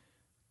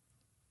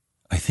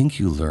think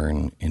you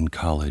learn in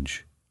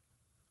college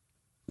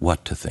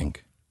what to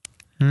think,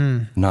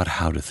 not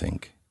how to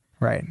think.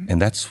 Right.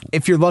 And that's...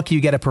 If you're lucky,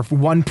 you get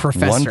one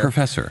professor. One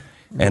professor.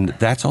 And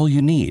that's all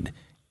you need.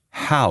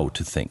 How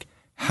to think.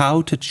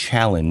 How to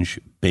challenge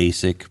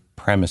basic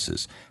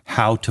premises.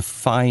 How to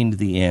find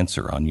the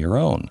answer on your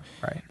own.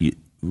 Right.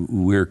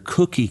 We're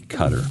cookie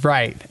cutter.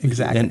 Right,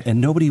 exactly.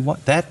 And nobody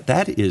wants...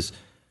 That is...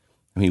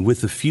 with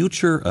the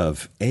future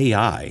of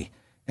AI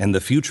and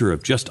the future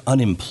of just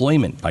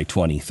unemployment by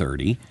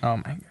 2030... Oh,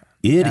 my God.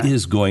 It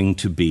is going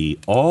to be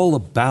all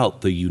about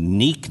the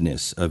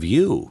uniqueness of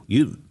you.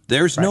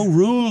 There's no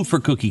room for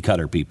cookie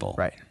cutter people.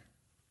 Right.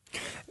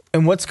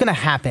 And what's going to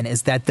happen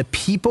is that the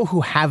people who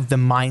have the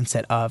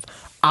mindset of,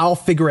 I'll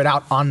figure it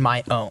out on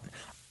my own,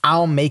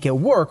 I'll make it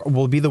work,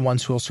 will be the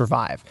ones who will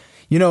survive.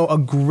 A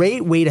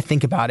great way to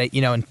think about it,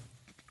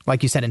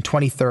 like you said, in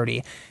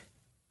 2030,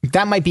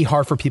 that might be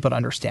hard for people to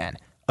understand.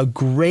 A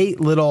great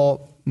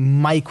little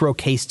micro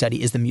case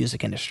study is the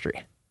music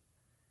industry.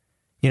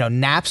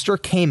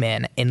 Napster came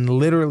in and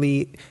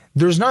literally,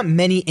 there's not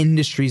many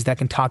industries that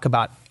can talk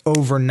about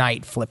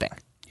overnight flipping.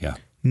 Yeah.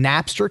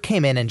 Napster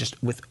came in and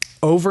just with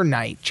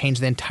overnight changed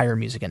the entire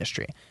music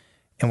industry.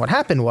 And what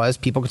happened was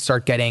people could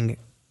start getting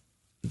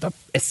the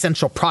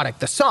essential product,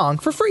 the song,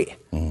 for free.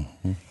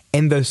 Mm-hmm.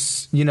 And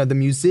the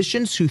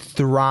musicians who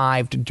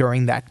thrived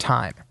during that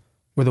time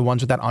were the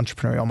ones with that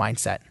entrepreneurial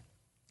mindset.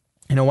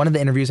 One of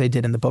the interviews I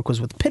did in the book was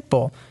with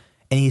Pitbull,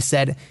 and he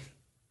said,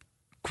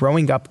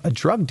 growing up a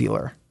drug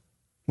dealer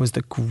was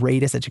the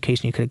greatest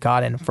education you could have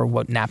gotten for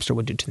what Napster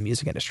would do to the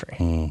music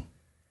industry.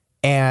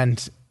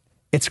 And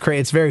it's great.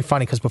 It's very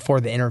funny because before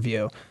the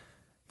interview,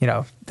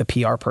 the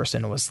PR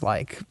person was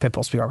like,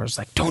 Pitbull's PR person was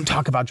like, don't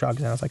talk about drugs.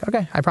 And I was like,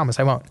 okay, I promise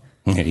I won't.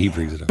 Yeah, he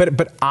brings it up.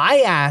 But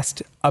I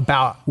asked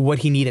about what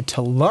he needed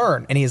to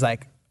learn. And he's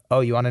like,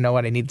 oh, you want to know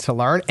what I needed to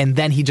learn? And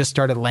then he just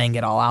started laying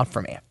it all out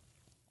for me.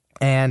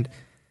 And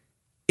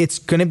it's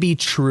going to be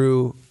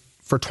true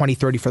for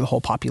 2030 for the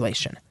whole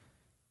population.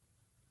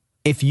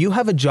 If you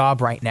have a job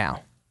right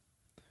now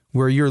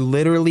where you're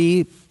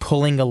literally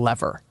pulling a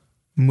lever,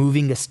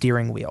 moving a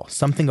steering wheel,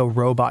 something a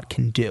robot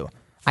can do.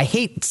 I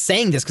hate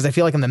saying this because I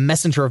feel like I'm the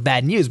messenger of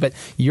bad news, but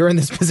you're in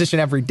this position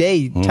every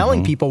day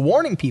telling people,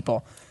 warning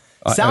people,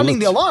 sounding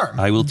the alarm.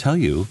 I will tell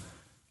you,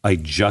 I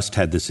just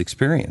had this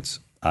experience.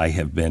 I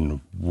have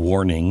been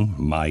warning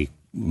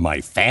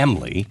my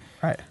family.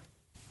 Right.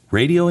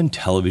 Radio and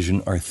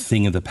television are a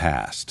thing of the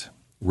past.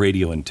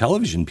 Radio and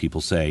television,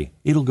 people say,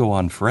 it'll go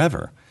on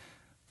forever.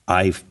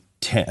 I've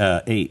 7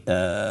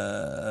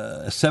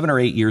 or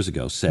 8 years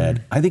ago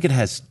said, I think it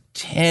has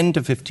 10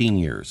 to 15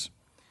 years.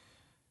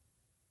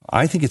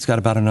 I think it's got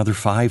about another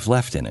 5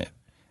 left in it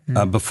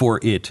before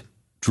it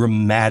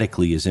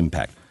dramatically is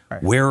impacted.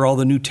 Right. Where are all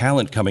the new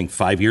talent coming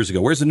 5 years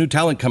ago? Where's the new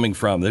talent coming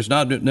from?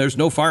 There's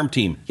no farm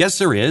team. Yes,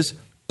 there is.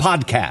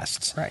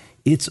 Podcasts. Right.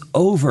 It's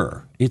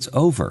over. It's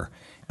over.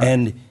 Right.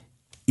 And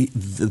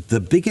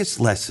the biggest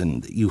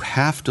lesson that you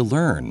have to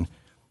learn,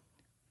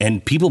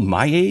 and people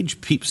my age,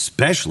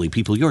 especially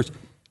people yours,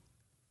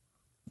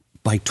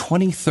 by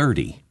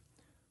 2030,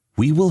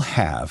 we will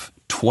have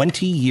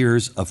 20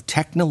 years of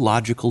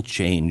technological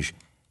change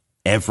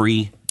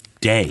every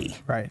day.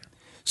 Right.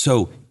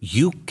 So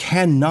you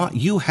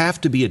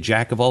have to be a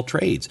jack of all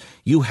trades.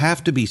 You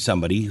have to be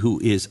somebody who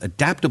is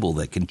adaptable,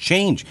 that can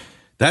change.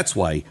 That's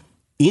why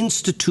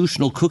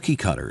institutional cookie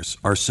cutters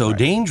are so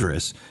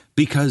dangerous,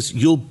 because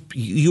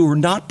you're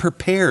not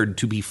prepared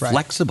to be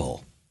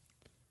flexible.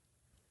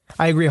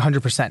 I agree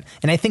 100%.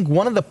 And I think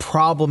one of the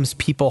problems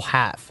people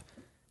have,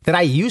 that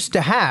I used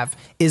to have,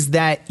 is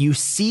that you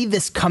see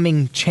this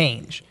coming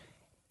change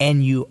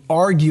and you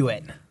argue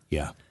it.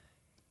 Yeah.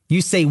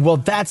 You say, well,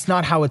 that's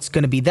not how it's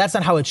going to be. That's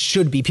not how it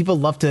should be. People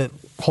love to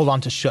hold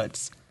on to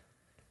shoulds.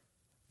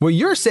 What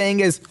you're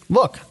saying is,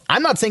 look,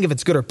 I'm not saying if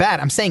it's good or bad.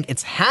 I'm saying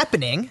it's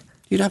happening.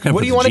 You're not going to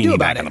What put do you the want to genie do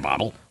about back it? in the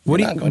bottle. What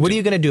are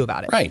you going to do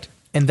about it? Right.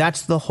 And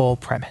that's the whole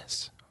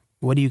premise.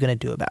 What are you going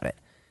to do about it?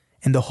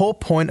 And the whole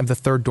point of the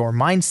third door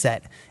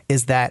mindset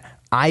is that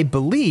I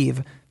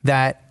believe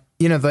that,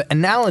 the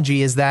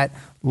analogy is that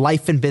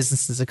life and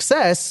business and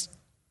success,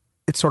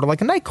 it's sort of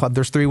like a nightclub.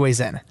 There's 3 ways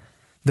in.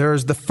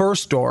 There's the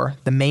first door,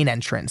 the main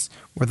entrance,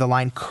 where the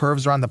line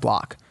curves around the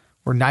block,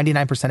 where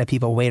 99% of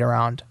people wait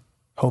around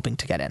hoping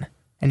to get in.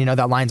 And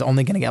that line's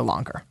only going to get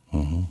longer.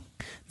 Mm-hmm.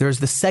 There's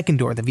the second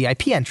door, the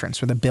VIP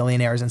entrance, where the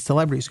billionaires and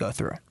celebrities go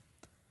through.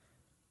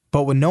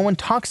 But what no one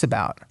talks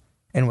about,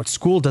 and what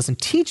school doesn't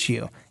teach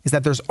you, is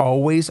that there's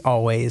always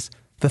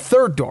the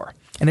third door.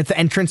 And it's the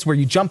entrance where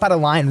you jump out of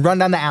line, run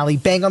down the alley,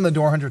 bang on the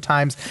door 100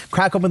 times,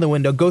 crack open the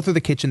window, go through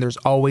the kitchen. There's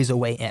always a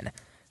way in.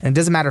 And it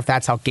doesn't matter if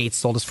that's how Gates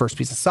sold his first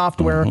piece of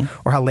software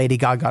or how Lady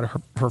Gaga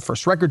got her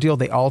first record deal.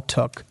 They all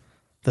took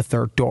the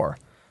third door.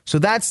 So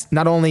that's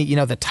not only,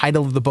 the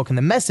title of the book and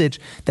the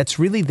message, that's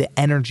really the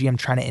energy I'm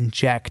trying to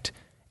inject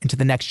into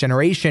the next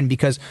generation.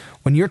 Because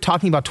when you're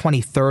talking about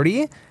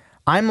 2030,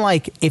 I'm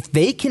like, if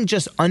they can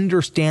just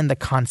understand the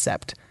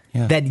concept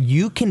that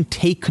you can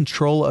take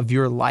control of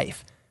your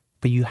life,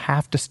 but you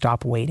have to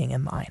stop waiting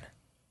in line.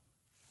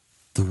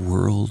 The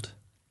world,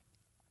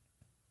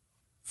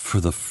 for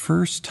the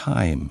first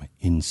time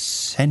in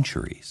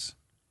centuries,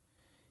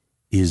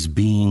 is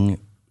being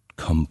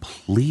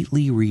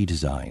completely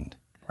redesigned.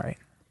 Right.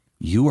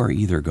 You are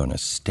either going to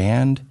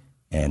stand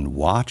and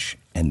watch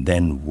and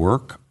then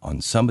work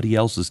on somebody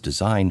else's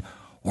design,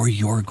 or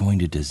you're going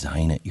to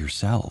design it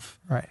yourself.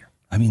 Right.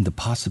 I mean, the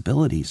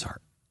possibilities are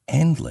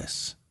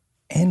endless.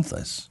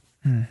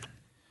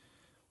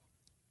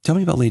 Tell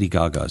me about Lady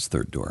Gaga's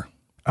third door.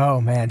 Oh,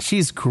 man,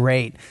 she's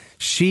great.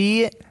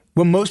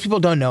 What most people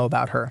don't know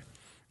about her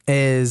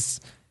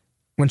is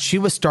when she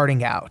was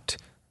starting out,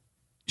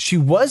 she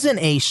wasn't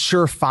a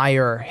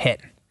surefire hit.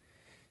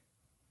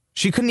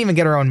 She couldn't even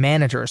get her own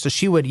manager. So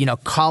she would,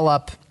 call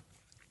up,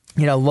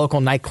 local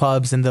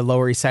nightclubs in the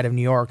Lower East Side of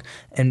New York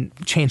and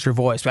change her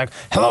voice. Like,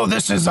 hello,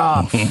 this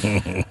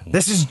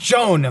is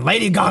Joan,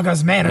 Lady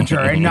Gaga's manager.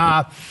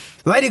 And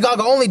Lady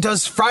Gaga only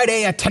does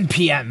Friday at 10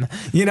 p.m.,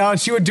 and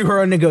she would do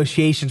her own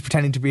negotiations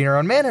pretending to be her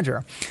own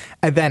manager.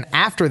 And then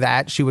after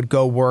that, she would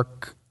go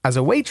work as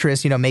a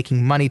waitress,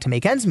 making money to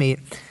make ends meet.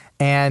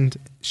 And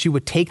she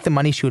would take the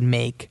money she would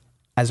make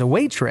as a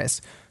waitress,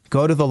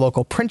 go to the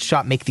local print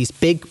shop, make these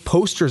big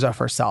posters of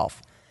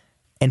herself,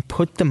 and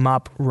put them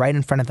up right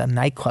in front of the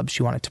nightclub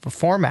she wanted to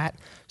perform at.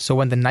 So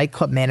when the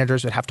nightclub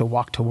managers would have to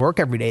walk to work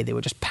every day, they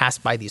would just pass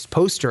by these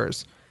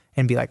posters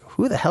and be like,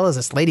 who the hell is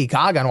this Lady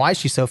Gaga and why is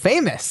she so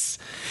famous?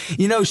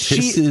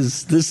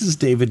 This is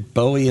David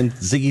Bowie and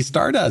Ziggy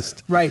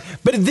Stardust. Right.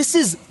 But this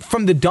is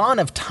from the dawn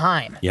of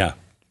time. Yeah.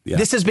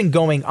 This has been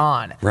going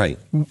on. Right.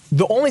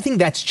 The only thing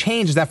that's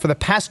changed is that for the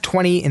past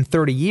 20 and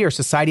 30 years,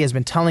 society has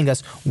been telling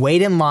us,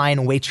 wait in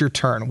line, wait your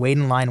turn, wait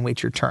in line,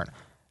 wait your turn.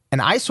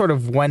 And I sort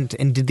of went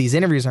and did these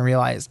interviews and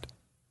realized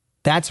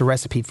that's a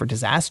recipe for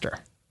disaster.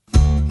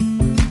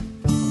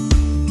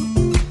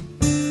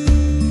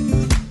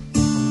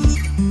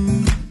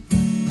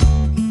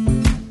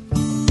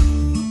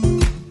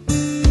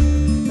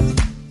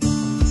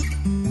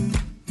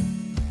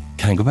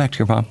 Can I go back to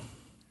your mom?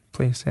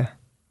 Please, yeah.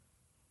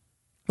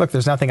 Look,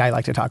 there's nothing I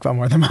like to talk about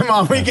more than my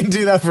mom. We can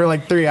do that for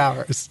like 3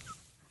 hours.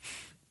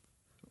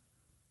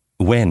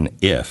 When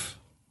and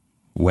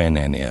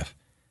if,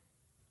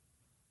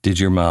 did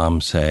your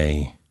mom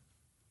say,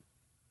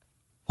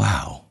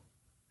 wow,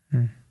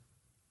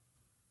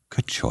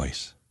 good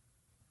choice?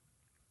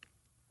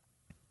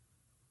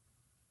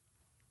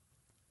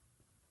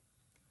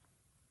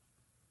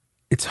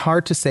 It's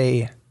hard to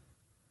say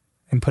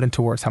and put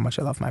into words how much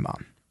I love my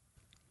mom.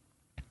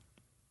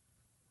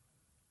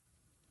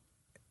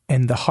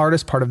 And the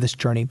hardest part of this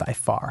journey by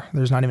far,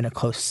 there's not even a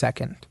close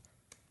second,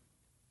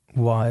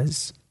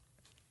 was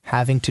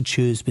having to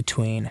choose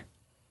between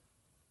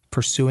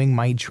pursuing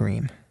my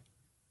dream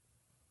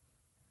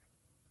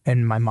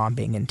and my mom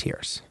being in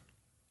tears.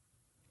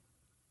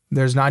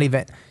 There's not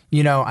even,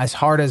 as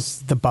hard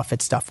as the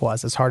Buffett stuff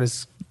was, as hard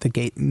as the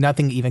gate,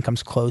 nothing even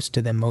comes close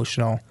to the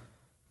emotional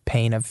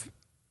pain of,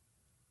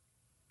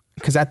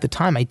 because at the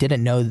time I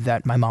didn't know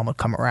that my mom would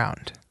come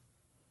around.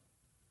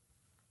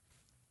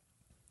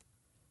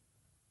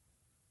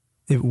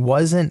 It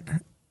wasn't,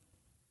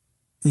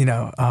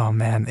 oh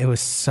man, it was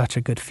such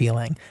a good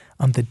feeling.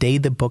 On the day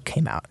the book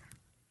came out,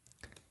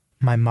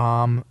 my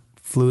mom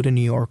flew to New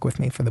York with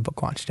me for the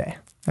book launch day.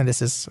 And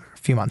this is a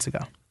few months ago.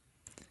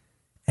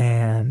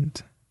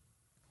 And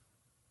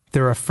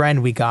through a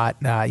friend we got,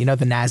 the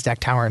NASDAQ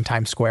tower in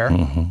Times Square.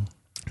 Mm-hmm.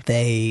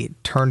 They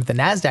turned the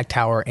NASDAQ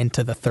tower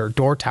into the third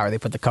door tower. They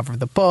put the cover of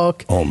the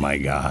book. Oh my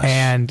gosh.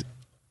 And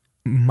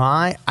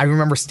I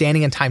remember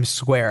standing in Times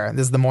Square.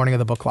 This is the morning of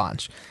the book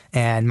launch.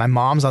 And my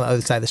mom's on the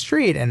other side of the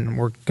street and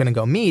we're going to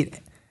go meet.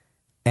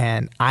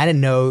 And I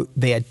didn't know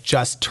they had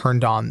just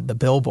turned on the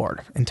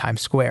billboard in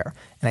Times Square.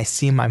 And I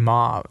see my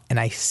mom and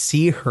I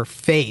see her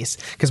face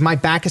because my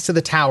back is to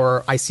the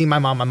tower. I see my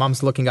mom. My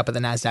mom's looking up at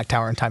the NASDAQ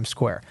tower in Times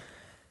Square.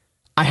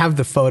 I have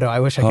the photo. I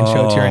wish I could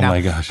show it to you right now. Oh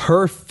my gosh.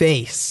 Her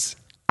face,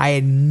 I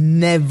had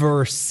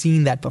never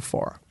seen that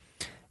before.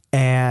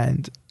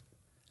 And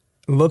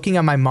looking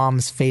at my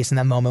mom's face in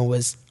that moment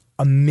was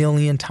a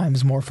million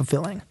times more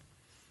fulfilling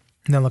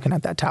than looking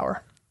at that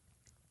tower.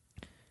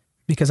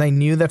 Because I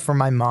knew that for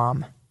my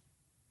mom,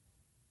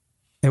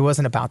 it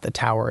wasn't about the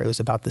tower, it was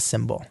about the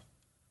symbol,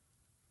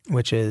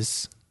 which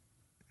is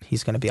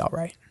he's going to be all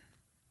right.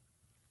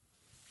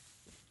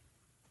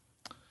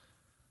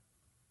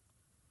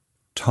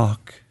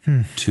 Talk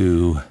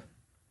to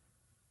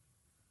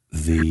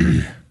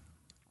the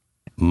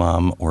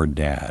mom or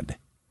dad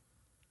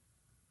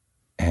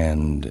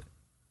and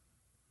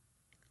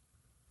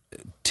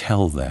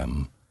tell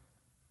them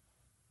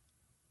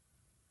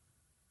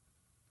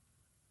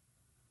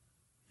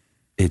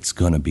it's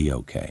going to be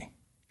okay.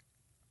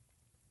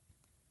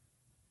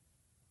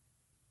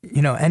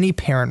 You know, any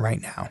parent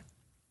right now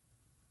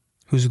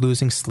who's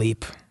losing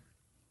sleep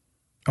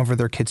over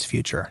their kid's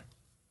future,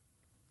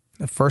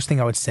 the first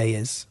thing I would say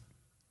is,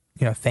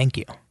 thank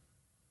you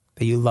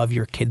that you love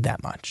your kid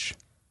that much.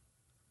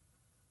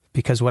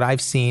 Because what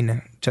I've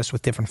seen just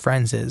with different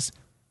friends is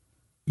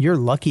you're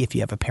lucky if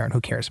you have a parent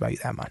who cares about you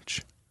that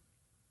much.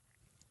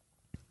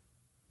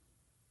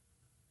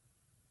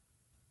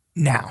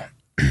 Now,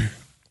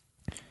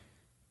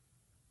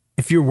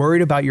 if you're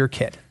worried about your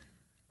kid,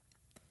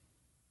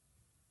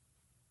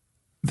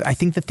 I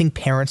think the thing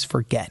parents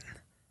forget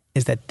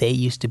is that they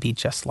used to be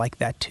just like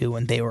that too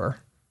when they were,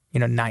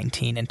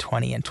 19 and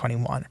 20 and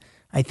 21.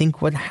 I think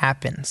what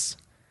happens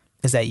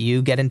is that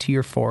you get into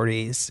your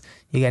 40s,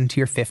 you get into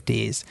your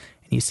 50s,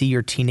 and you see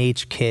your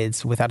teenage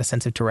kids without a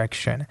sense of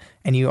direction,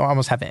 and you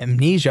almost have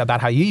amnesia about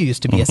how you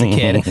used to be as a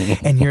kid,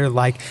 and you're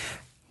like,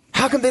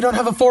 how come they don't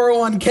have a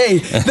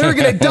 401k? They're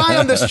going to die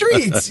on the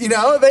streets,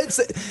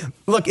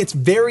 Look, it's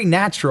very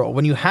natural.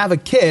 When you have a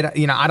kid,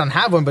 I don't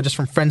have one, but just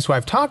from friends who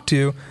I've talked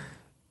to,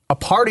 a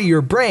part of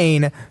your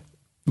brain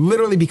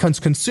literally becomes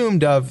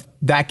consumed of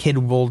that kid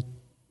will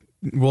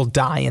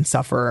die and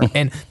suffer.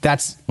 And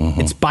that's,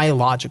 it's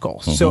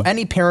biological. So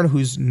any parent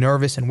who's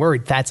nervous and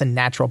worried, that's a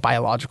natural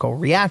biological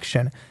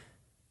reaction.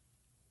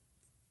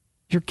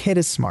 Your kid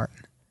is smart.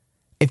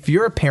 If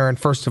you're a parent,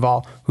 first of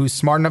all, who's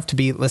smart enough to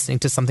be listening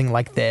to something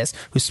like this,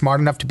 who's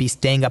smart enough to be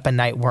staying up at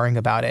night worrying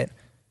about it,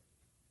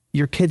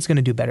 your kid's going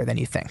to do better than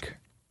you think.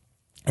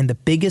 And the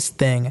biggest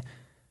thing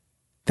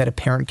that a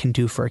parent can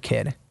do for a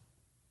kid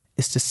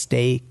is to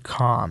stay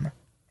calm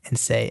and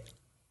say,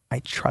 I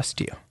trust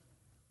you.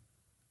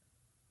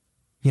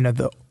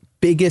 The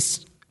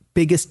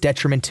biggest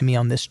detriment to me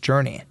on this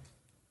journey,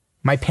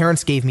 my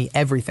parents gave me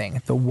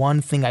everything. The one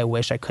thing I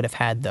wish I could have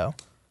had, though,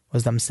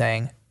 was them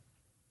saying,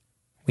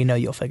 we know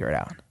you'll figure it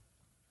out.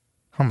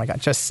 Oh my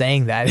God, just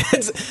saying that.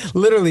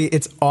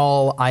 It's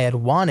all I had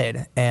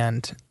wanted.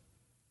 And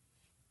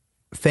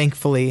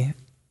thankfully,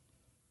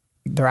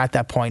 they're at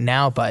that point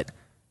now, but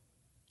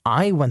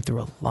I went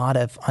through a lot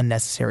of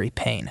unnecessary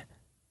pain,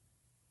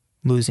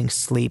 losing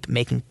sleep,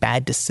 making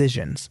bad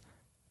decisions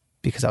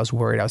because I was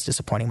worried I was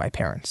disappointing my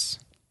parents.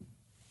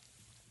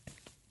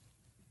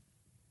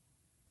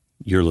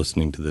 You're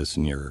listening to this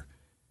and you're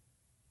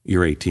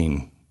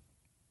 18,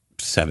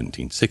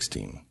 17,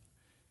 16.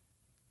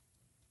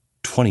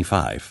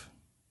 25,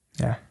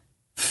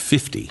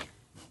 50,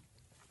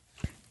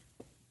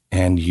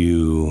 and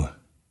you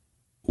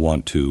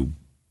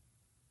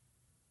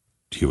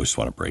just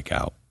want to break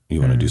out. You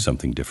want to do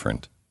something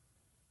different.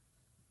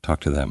 Talk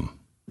to them.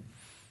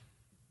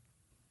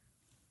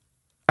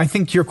 I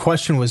think your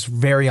question was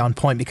very on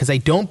point because I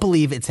don't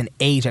believe it's an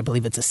age. I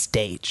believe it's a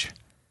stage.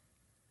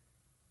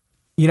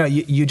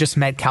 You just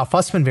met Cal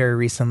Fussman very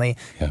recently.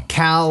 Yeah.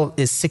 Cal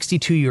is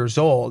 62 years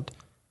old.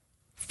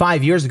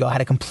 5 years ago,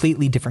 had a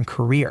completely different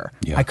career.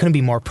 Yeah. I couldn't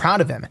be more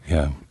proud of him.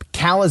 Yeah.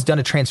 Cal has done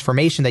a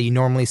transformation that you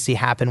normally see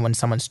happen when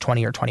someone's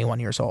 20 or 21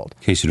 years old.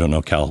 In case you don't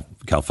know, Cal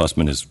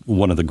Fussman is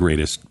one of the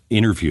greatest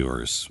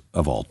interviewers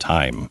of all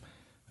time.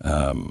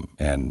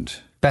 And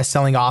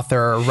best-selling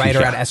author,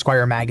 writer at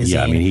Esquire magazine.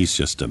 Yeah, I mean, he's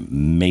just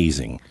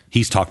amazing.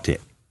 He's talked to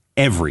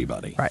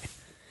everybody. Right.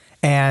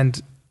 And,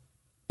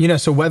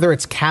 so whether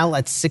it's Cal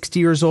at 60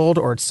 years old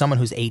or it's someone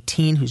who's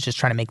 18 who's just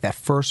trying to make that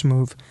first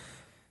move,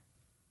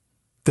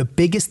 the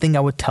biggest thing I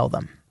would tell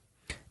them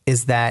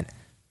is that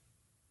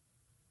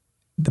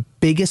the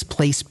biggest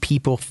place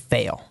people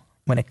fail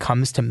when it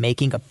comes to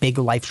making a big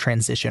life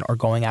transition or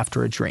going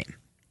after a dream,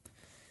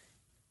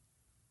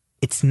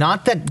 it's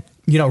not that,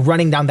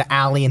 running down the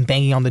alley and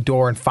banging on the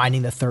door and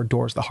finding the third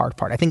door is the hard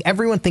part. I think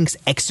everyone thinks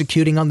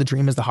executing on the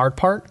dream is the hard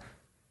part.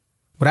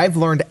 What I've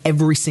learned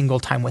every single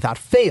time without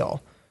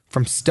fail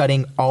from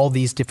studying all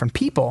these different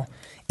people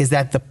is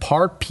that the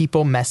part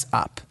people mess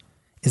up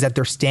is that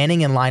they're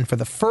standing in line for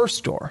the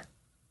first door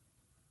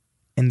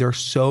and they're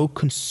so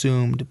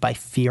consumed by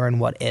fear and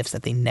what ifs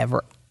that they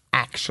never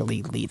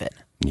actually leave it.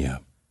 Yeah.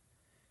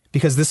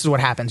 Because this is what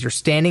happens. You're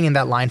standing in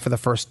that line for the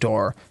first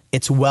door.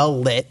 It's well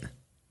lit.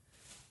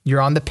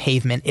 You're on the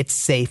pavement. It's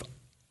safe.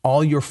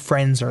 All your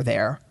friends are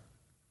there.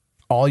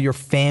 All your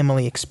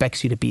family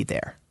expects you to be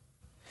there.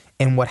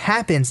 And what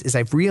happens is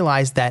I've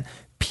realized that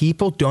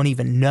people don't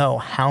even know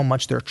how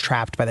much they're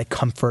trapped by the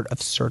comfort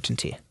of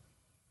certainty.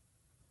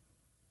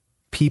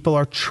 People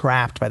are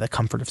trapped by the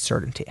comfort of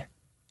certainty.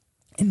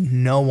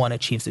 And no one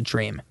achieves a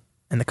dream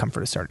in the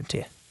comfort of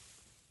certainty.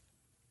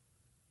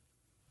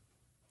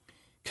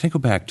 Can I go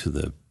back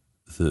to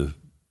the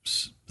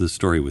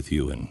story with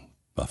you and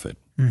Buffett?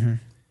 Mm-hmm.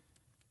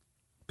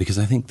 Because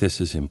I think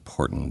this is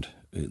important,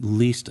 at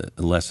least a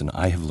lesson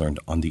I have learned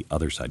on the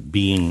other side,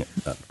 being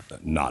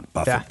not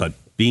Buffett, but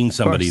being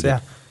somebody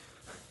that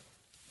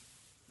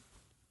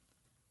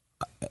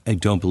I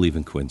don't believe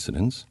in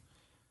coincidence.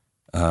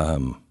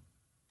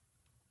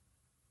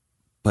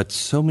 But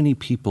so many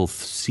people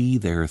see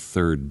their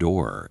third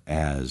door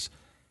as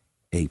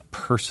a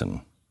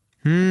person.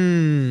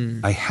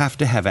 I have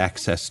to have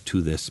access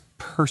to this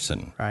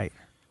person. Right.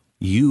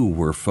 You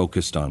were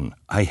focused on,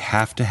 I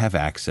have to have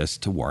access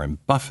to Warren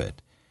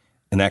Buffett.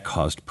 And that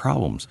caused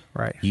problems.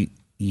 Right.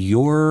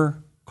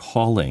 Your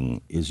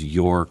calling is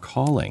your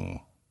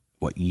calling.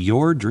 What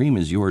your dream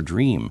is your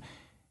dream.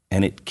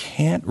 And it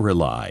can't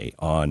rely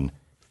on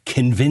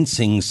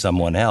convincing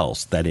someone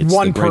else that it's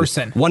one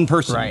person. One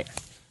person. Right.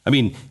 I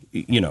mean,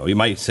 you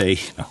might say,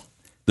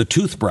 the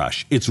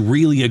toothbrush, it's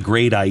really a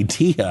great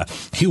idea.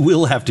 You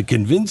will have to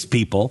convince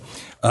people,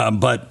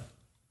 but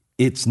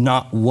it's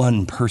not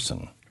one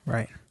person.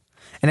 Right.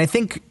 And I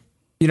think,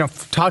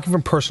 talking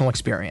from personal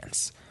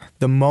experience,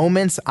 the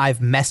moments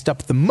I've messed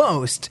up the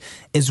most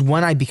is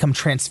when I become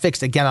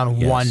transfixed again on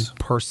one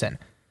person.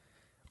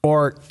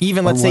 Or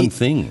even let's say one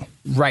thing.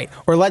 Right.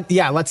 Or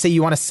let's say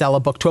you want to sell a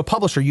book to a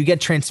publisher. You get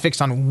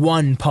transfixed on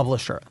one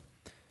publisher.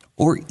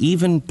 Or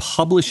even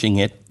publishing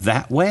it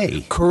that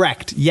way.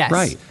 Correct. Yes.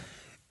 Right.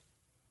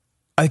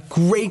 A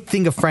great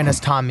thing a friend has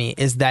taught me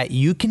is that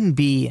you can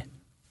be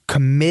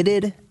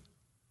committed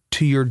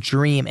to your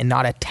dream and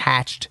not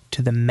attached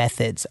to the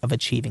methods of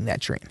achieving that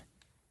dream.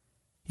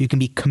 You can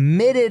be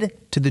committed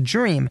to the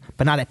dream,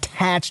 but not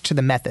attached to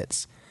the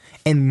methods.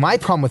 And my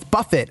problem with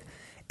Buffett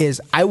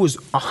is I was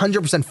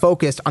 100%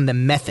 focused on the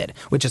method,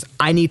 which is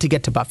I need to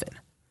get to Buffett.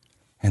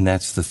 And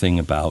that's the thing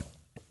about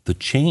the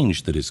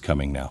change that is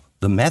coming now.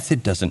 The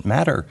method doesn't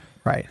matter.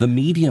 Right. The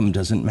medium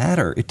doesn't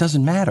matter. It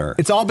doesn't matter.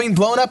 It's all being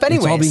blown up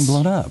anyways. It's all being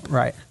blown up.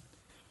 Right.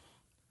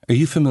 Are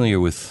you familiar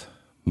with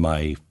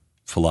my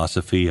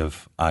philosophy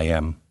of I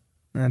am?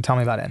 Tell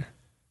me about it.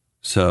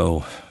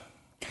 So...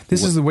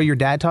 This is the way your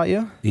dad taught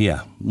you?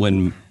 Yeah.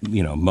 When,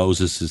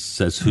 Moses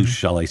says, who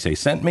shall I say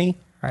sent me?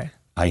 Right.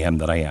 I am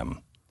that I am.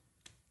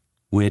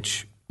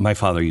 Which my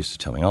father used to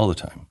tell me all the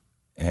time.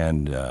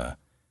 And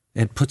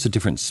it puts a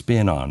different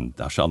spin on,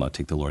 thou shalt not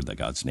take the Lord thy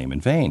God's name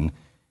in vain,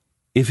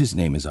 if his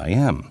name is I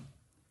am.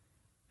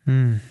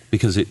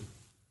 Because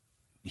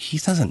he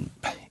doesn't,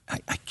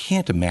 I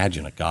can't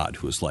imagine a God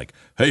who is like,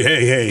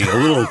 hey, a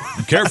little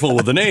careful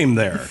with the name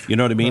there. You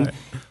know what I mean? Right.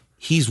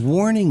 He's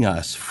warning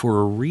us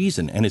for a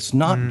reason. And it's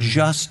not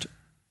just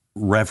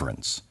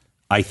reverence,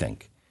 I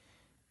think.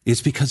 It's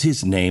because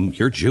his name,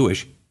 you're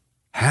Jewish,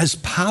 has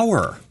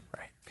power.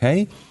 Right.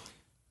 Okay?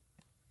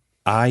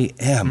 I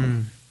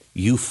am.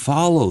 You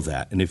follow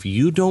that. And if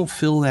you don't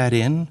fill that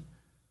in,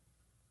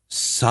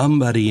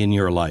 somebody in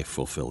your life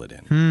will fill it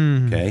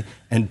in. Okay?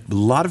 And a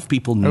lot of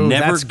people never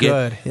that's get...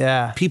 good.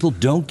 Yeah. People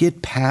don't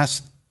get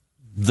past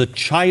the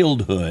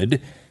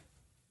childhood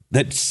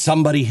that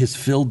somebody has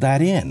filled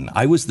that in.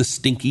 I was the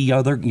stinky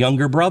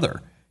younger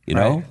brother, you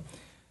know?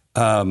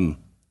 I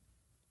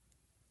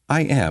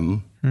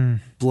am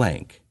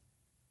blank.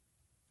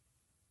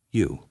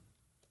 You.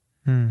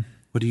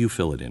 What do you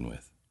fill it in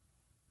with?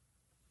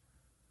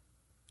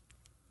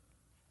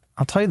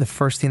 I'll tell you the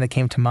first thing that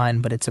came to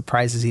mind, but it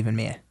surprises even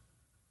me.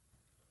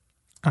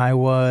 I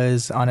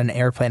was on an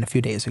airplane a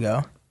few days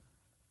ago.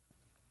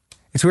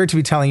 It's weird to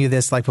be telling you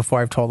this like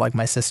before I've told like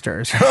my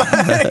sisters.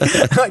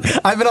 Like,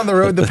 I've been on the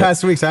road the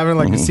past weeks. I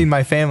haven't seen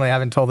my family. I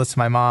haven't told this to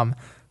my mom.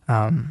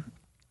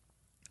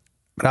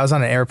 But I was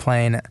on an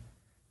airplane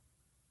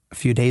a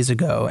few days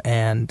ago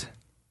and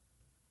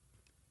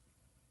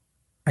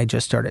I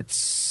just started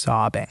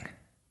sobbing.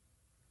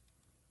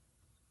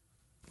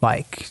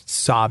 Like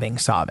sobbing.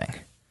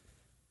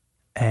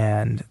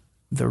 And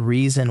the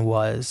reason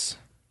was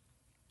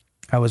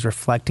I was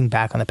reflecting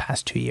back on the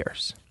past 2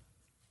 years.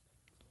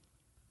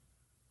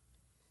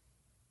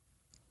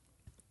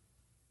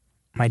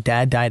 My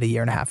dad died a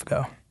year and a half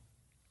ago.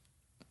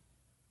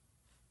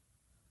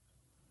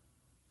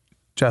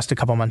 Just a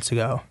couple months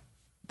ago,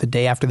 the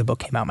day after the book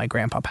came out, my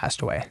grandpa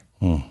passed away.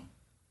 2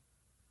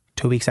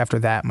 weeks after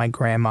that, my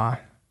grandma,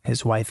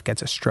 his wife,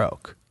 gets a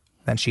stroke.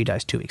 Then she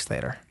dies 2 weeks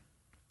later.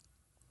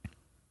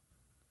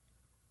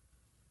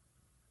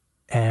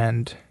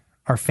 And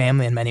our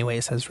family in many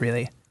ways has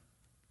really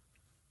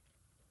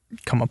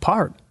come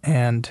apart.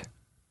 And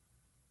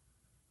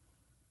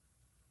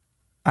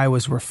I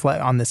was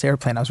on this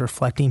airplane, I was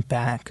reflecting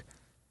back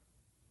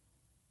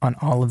on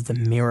all of the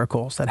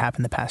miracles that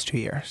happened the past 2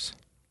 years.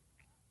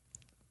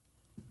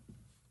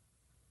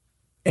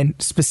 And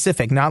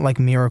specific, not like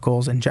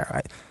miracles in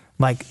general,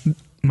 like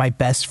my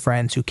best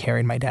friends who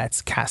carried my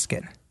dad's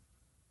casket.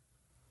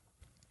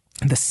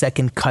 The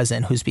second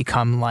cousin who's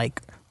become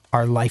like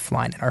our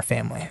lifeline in our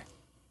family.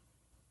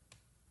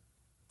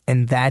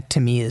 And that to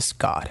me is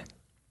God.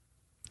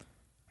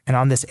 And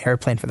on this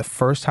airplane for the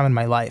first time in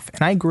my life,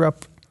 and I grew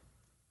up,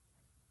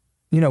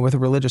 with a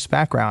religious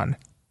background,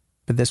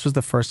 but this was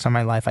the first time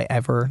in my life I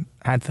ever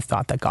had the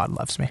thought that God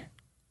loves me.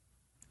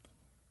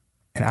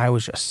 And I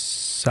was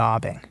just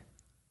sobbing.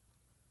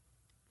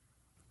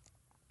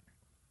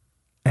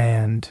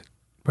 And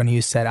when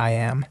you said, I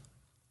am,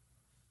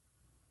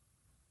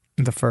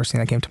 the first thing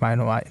that came to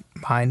my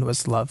mind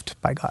was loved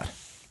by God.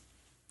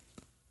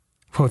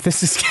 Whoa,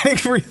 this is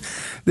getting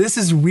this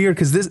is weird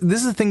because this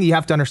is the thing that you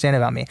have to understand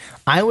about me.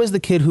 I was the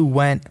kid who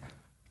went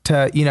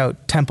to,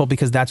 temple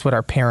because that's what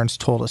our parents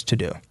told us to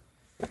do.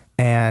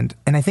 And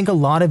I think a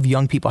lot of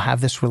young people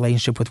have this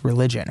relationship with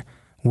religion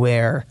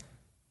where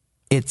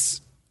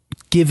it's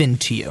given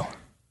to you.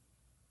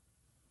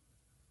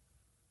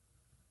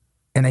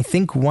 And I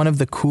think one of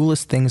the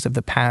coolest things of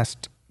the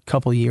past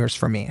couple years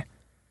for me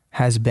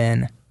has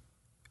been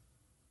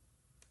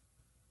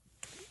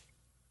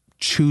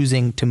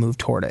choosing to move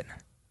toward it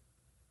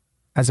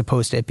as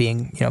opposed to it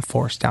being,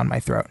 forced down my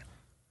throat.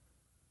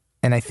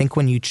 And I think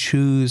when you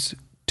choose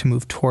to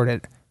move toward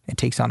it, it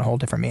takes on a whole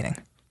different meaning.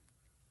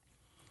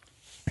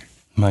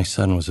 My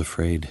son was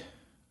afraid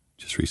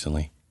just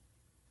recently.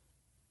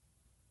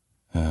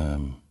 We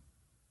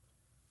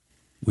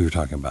were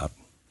talking about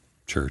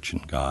church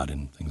and God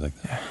and things like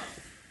that. Yeah.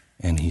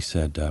 And he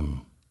said, I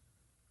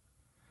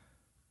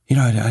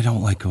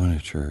don't like going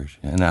to church.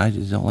 And I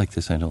just don't like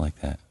this, I don't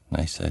like that.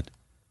 And I said,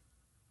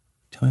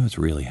 tell me what's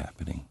really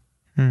happening.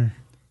 And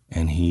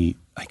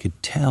I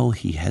could tell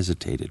he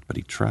hesitated, but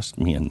he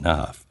trusted me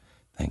enough,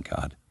 thank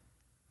God,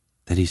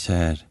 that he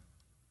said,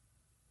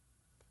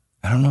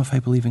 I don't know if I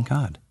believe in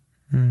God.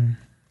 And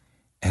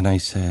I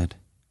said,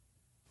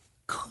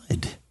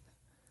 good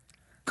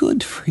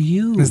for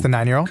you. This is the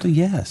 9-year-old?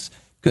 Yes.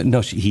 Good.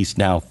 No, he's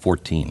now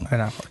 14. I'm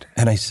not 14.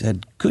 And I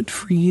said, good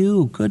for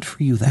you.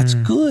 That's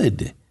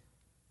good.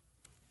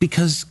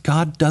 Because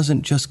God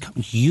doesn't just come.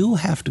 You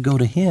have to go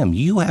to him.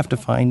 You have to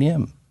find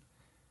him.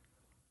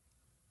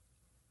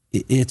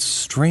 It's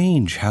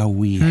strange how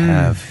we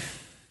don't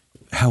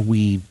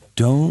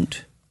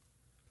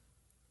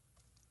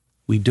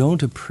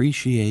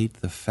appreciate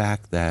the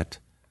fact that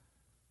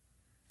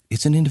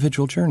it's an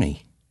individual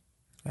journey.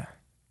 Yeah.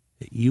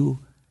 You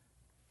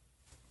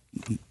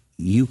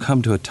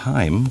come to a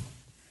time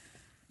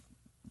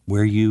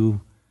where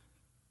you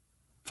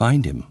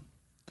find him.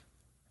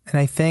 And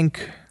I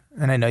think,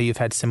 and I know you've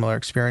had similar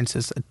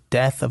experiences, a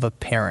death of a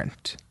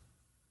parent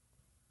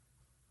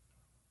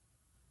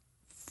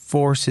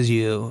forces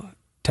you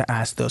to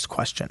ask those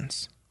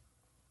questions.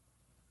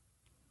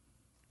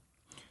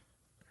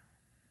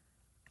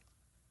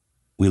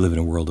 We live in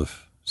a world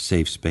of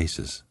safe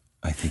spaces.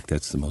 I think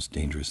that's the most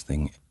dangerous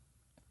thing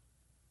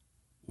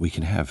we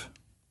can have.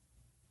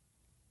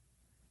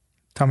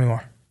 Tell me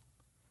more.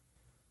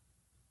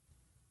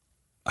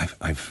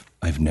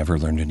 I've never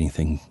learned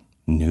anything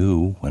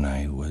new when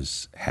I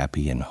was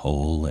happy and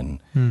whole and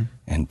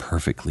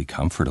perfectly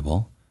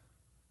comfortable.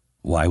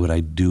 Why would I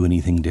do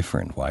anything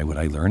different? Why would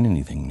I learn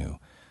anything new?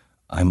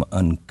 I'm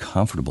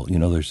uncomfortable.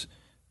 There's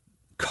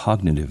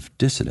cognitive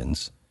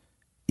dissonance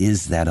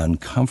is that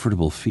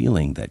uncomfortable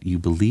feeling that you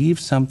believe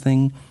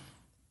something,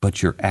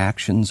 but your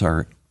actions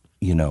are,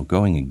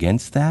 going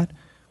against that.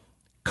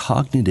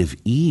 Cognitive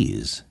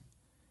ease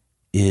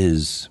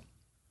is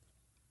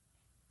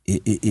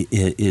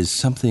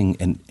something,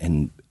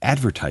 and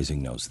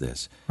advertising knows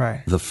this.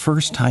 Right. The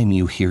first time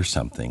you hear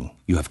something,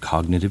 you have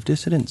cognitive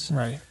dissonance.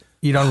 Right.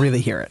 You don't really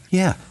hear it.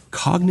 Yeah.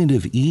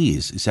 Cognitive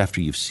ease is after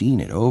you've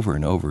seen it over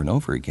and over and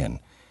over again.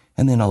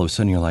 And then all of a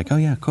sudden you're like, oh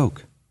yeah,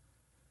 Coke.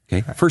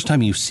 Okay. Right. First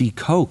time you see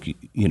Coke,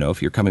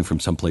 if you're coming from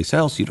someplace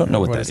else, you don't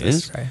know what that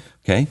is. Right.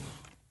 Okay.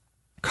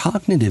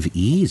 Cognitive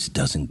ease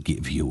doesn't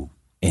give you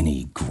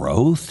any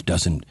growth,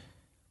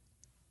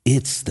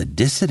 it's the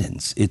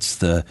dissonance. It's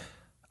the,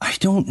 I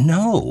don't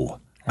know.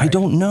 Right. I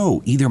don't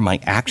know. Either my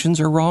actions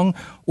are wrong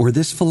or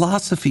this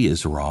philosophy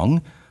is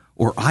wrong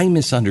or I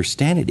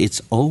misunderstand it.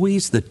 It's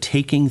always the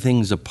taking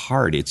things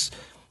apart. It's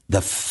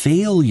the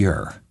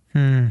failure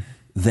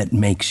that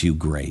makes you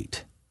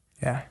great.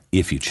 Yeah.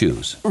 If you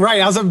choose.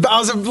 Right. I was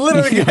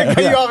literally going to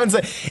cut you off and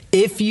say,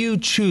 if you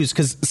choose,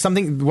 because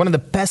one of the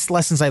best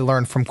lessons I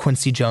learned from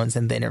Quincy Jones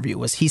in the interview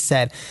was he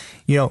said,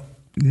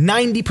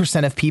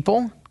 90% of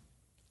people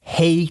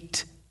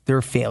hate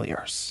their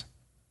failures.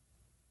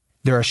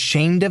 They're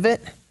ashamed of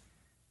it.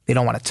 They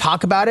don't want to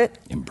talk about it.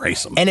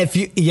 Embrace them. And if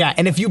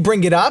you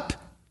bring it up,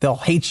 they'll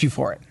hate you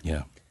for it.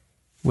 Yeah.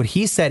 What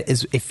he said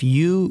is if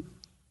you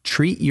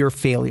treat your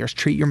failures,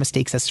 treat your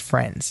mistakes as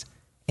friends,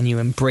 and you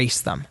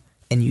embrace them,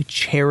 and you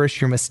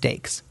cherish your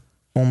mistakes,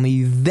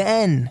 only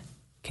then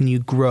can you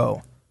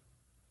grow,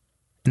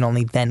 and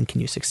only then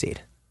can you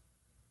succeed.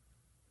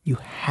 You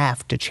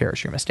have to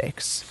cherish your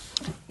mistakes.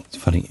 It's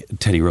funny.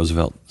 Teddy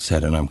Roosevelt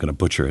said, and I'm going to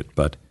butcher it,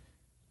 but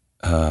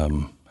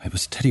it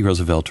was Teddy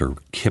Roosevelt or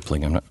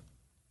Kipling.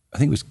 I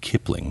think it was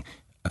Kipling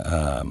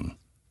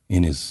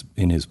in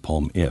his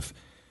poem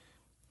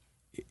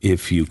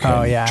If you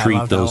can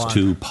treat those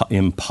two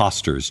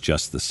imposters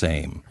just the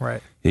same.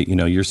 Right.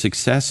 Your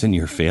success and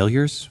your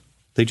failures,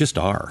 they just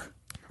are.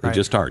 They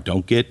just are.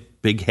 Don't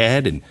get big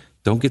head and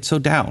don't get so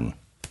down.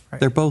 Right.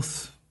 They're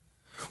both.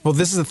 Well,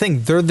 this is the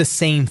thing. They're the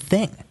same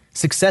thing.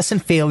 Success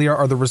and failure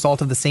are the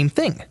result of the same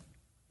thing.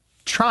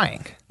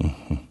 Trying.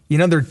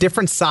 Mm-hmm. They're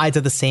different sides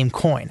of the same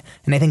coin.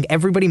 And I think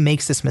everybody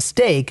makes this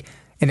mistake.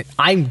 And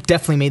I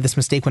definitely made this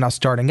mistake when I was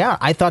starting out.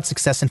 I thought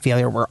success and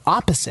failure were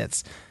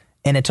opposites.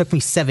 And it took me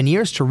 7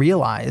 years to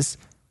realize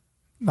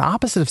the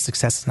opposite of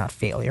success is not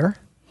failure.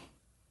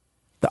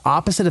 The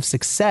opposite of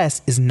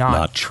success is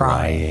not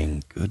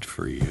trying. Good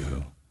for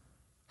you.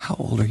 How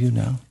old are you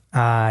now?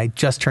 I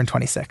just turned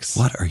 26.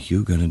 What are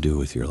you going to do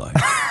with your life?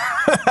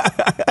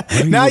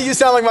 Now you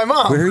sound like my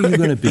mom. Where are you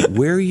going to be?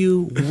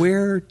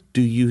 Where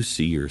do you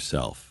see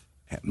yourself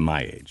at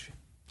my age?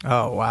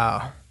 Oh,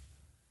 wow.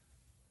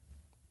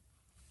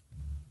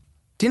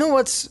 Do you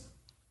know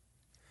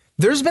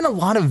there's been a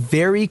lot of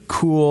very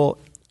cool,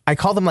 I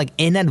call them like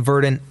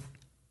inadvertent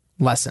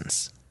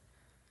lessons.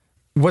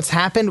 What's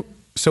happened,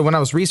 so when I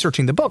was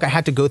researching the book, I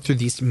had to go through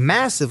these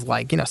massive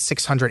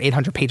 600,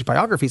 800 page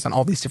biographies on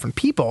all these different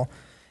people.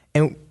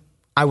 And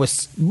I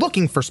was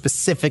looking for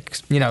specific,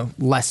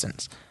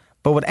 lessons.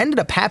 But what ended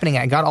up happening,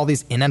 I got all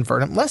these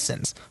inadvertent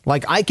lessons.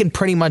 Like I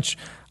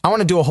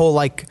want to do a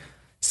whole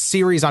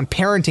series on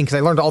parenting because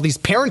I learned all these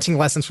parenting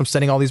lessons from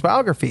studying all these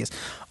biographies.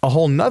 A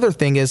whole nother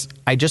thing is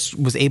I just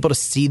was able to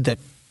see the,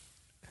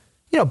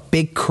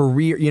 big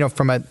career,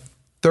 from a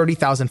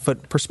 30,000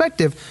 foot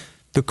perspective,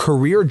 the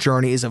career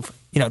journeys of,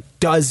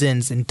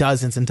 dozens and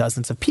dozens and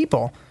dozens of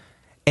people.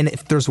 And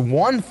if there's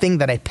one thing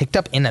that I picked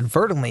up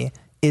inadvertently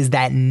is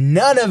that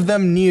none of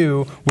them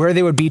knew where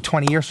they would be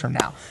 20 years from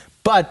now,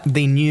 but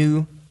they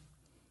knew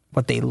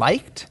what they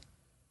liked.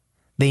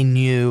 They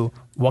knew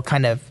what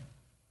kind of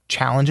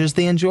challenges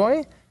they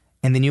enjoy,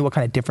 and they knew what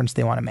kind of difference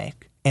they want to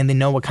make, and they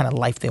know what kind of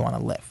life they want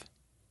to live.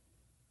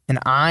 And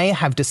I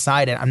have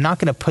decided I'm not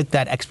going to put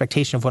that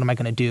expectation of what am I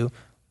going to do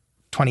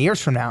 20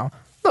 years from now.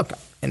 Look,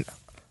 and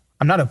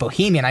I'm not a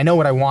bohemian. I know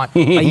what I want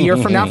a year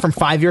from now, from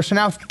 5 years from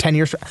now, 10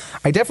 years from now.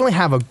 I definitely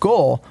have a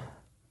goal,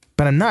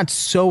 but I'm not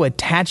so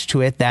attached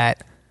to it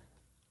that,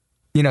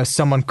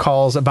 someone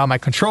calls about my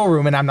control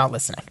room and I'm not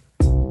listening.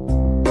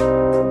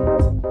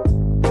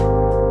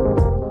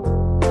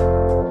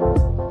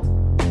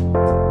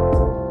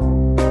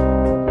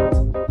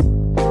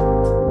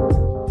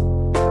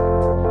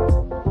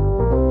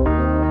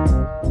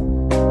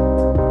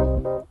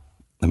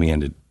 Let me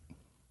end it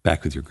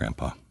back with your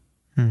grandpa.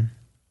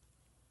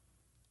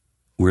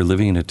 We're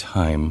living in a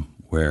time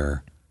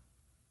where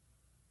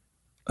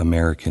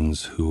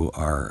Americans who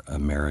are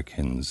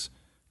Americans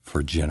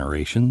for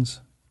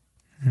generations,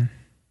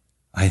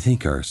 I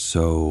think are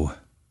so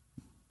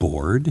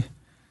bored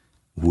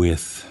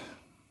with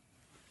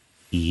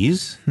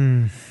ease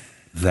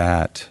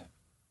that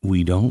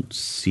we don't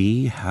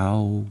see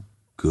how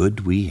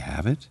good we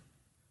have it.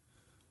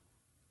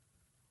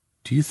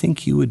 Do you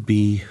think you would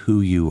be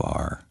who you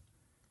are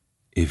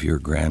if your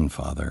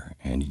grandfather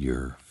and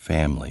your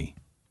family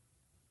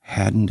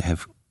hadn't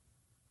have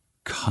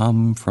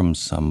come from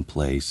some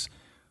place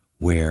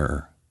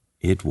where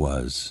it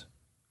was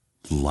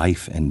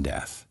life and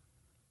death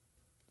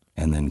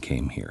and then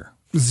came here?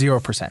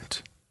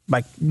 0%.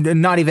 There's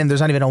not even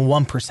a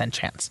 1%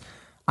 chance.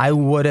 I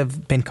would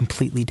have been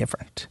completely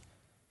different.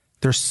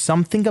 There's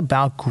something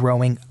about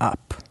growing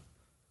up.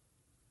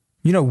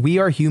 We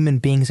are human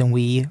beings and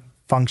we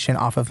function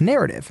off of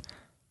narrative.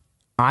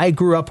 I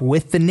grew up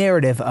with the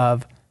narrative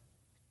of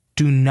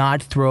do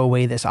not throw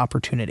away this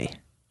opportunity.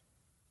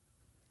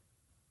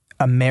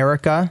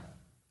 America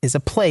is a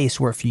place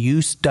where if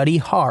you study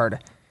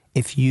hard,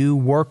 if you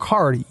work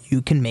hard,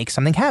 you can make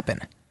something happen.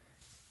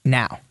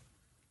 Now,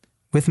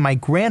 with my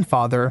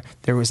grandfather,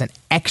 there was an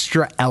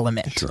extra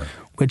element,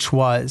 which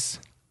was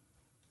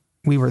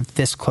we were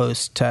this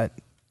close to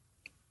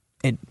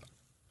it.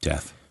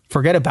 Death.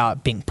 Forget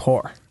about being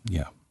poor.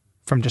 Yeah.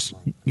 From just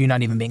you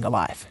not even being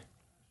alive.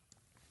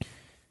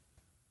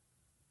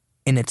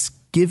 And it's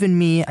given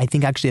me, I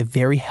think, actually a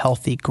very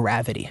healthy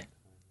gravity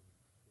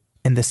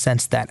in the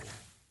sense that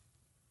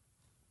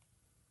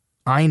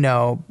I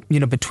know,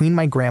 between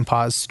my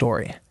grandpa's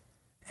story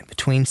and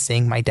between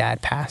seeing my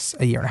dad pass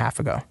a year and a half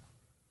ago,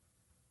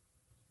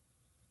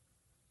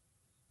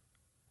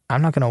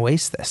 I'm not going to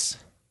waste this.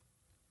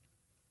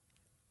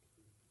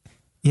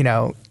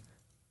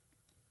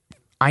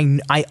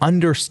 I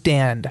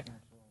understand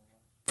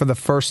for the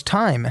first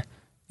time,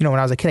 when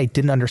I was a kid, I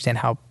didn't understand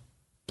how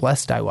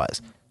blessed I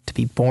was to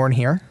be born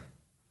here,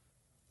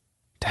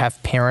 to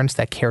have parents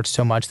that cared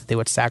so much that they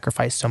would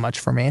sacrifice so much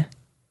for me.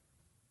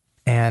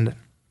 And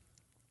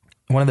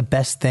one of the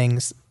best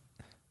things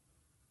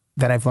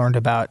that I've learned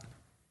about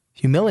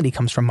humility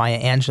comes from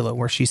Maya Angelou,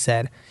 where she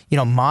said,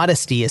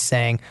 modesty is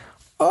saying,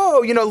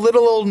 oh,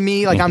 little old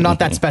me, like I'm not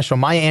that special.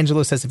 Maya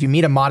Angelou says, if you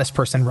meet a modest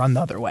person, run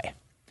the other way.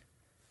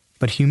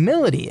 But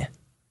humility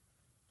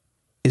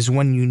is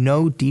when you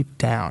know deep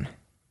down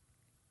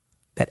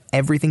that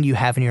everything you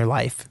have in your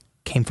life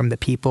came from the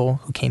people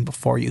who came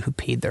before you, who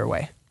paid their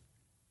way.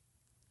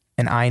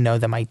 And I know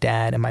that my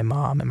dad and my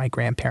mom and my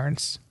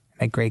grandparents,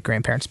 my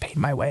great-grandparents paid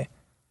my way.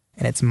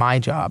 And it's my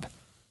job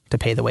to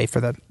pay the way for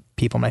the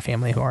people in my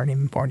family who aren't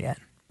even born yet.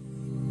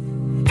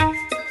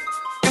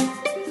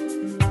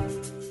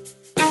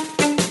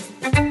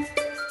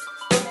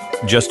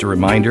 Just a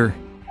reminder,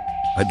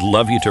 I'd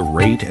love you to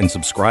rate and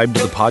subscribe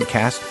to the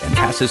podcast and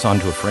pass this on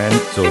to a friend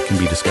so it can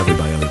be discovered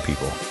by other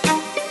people.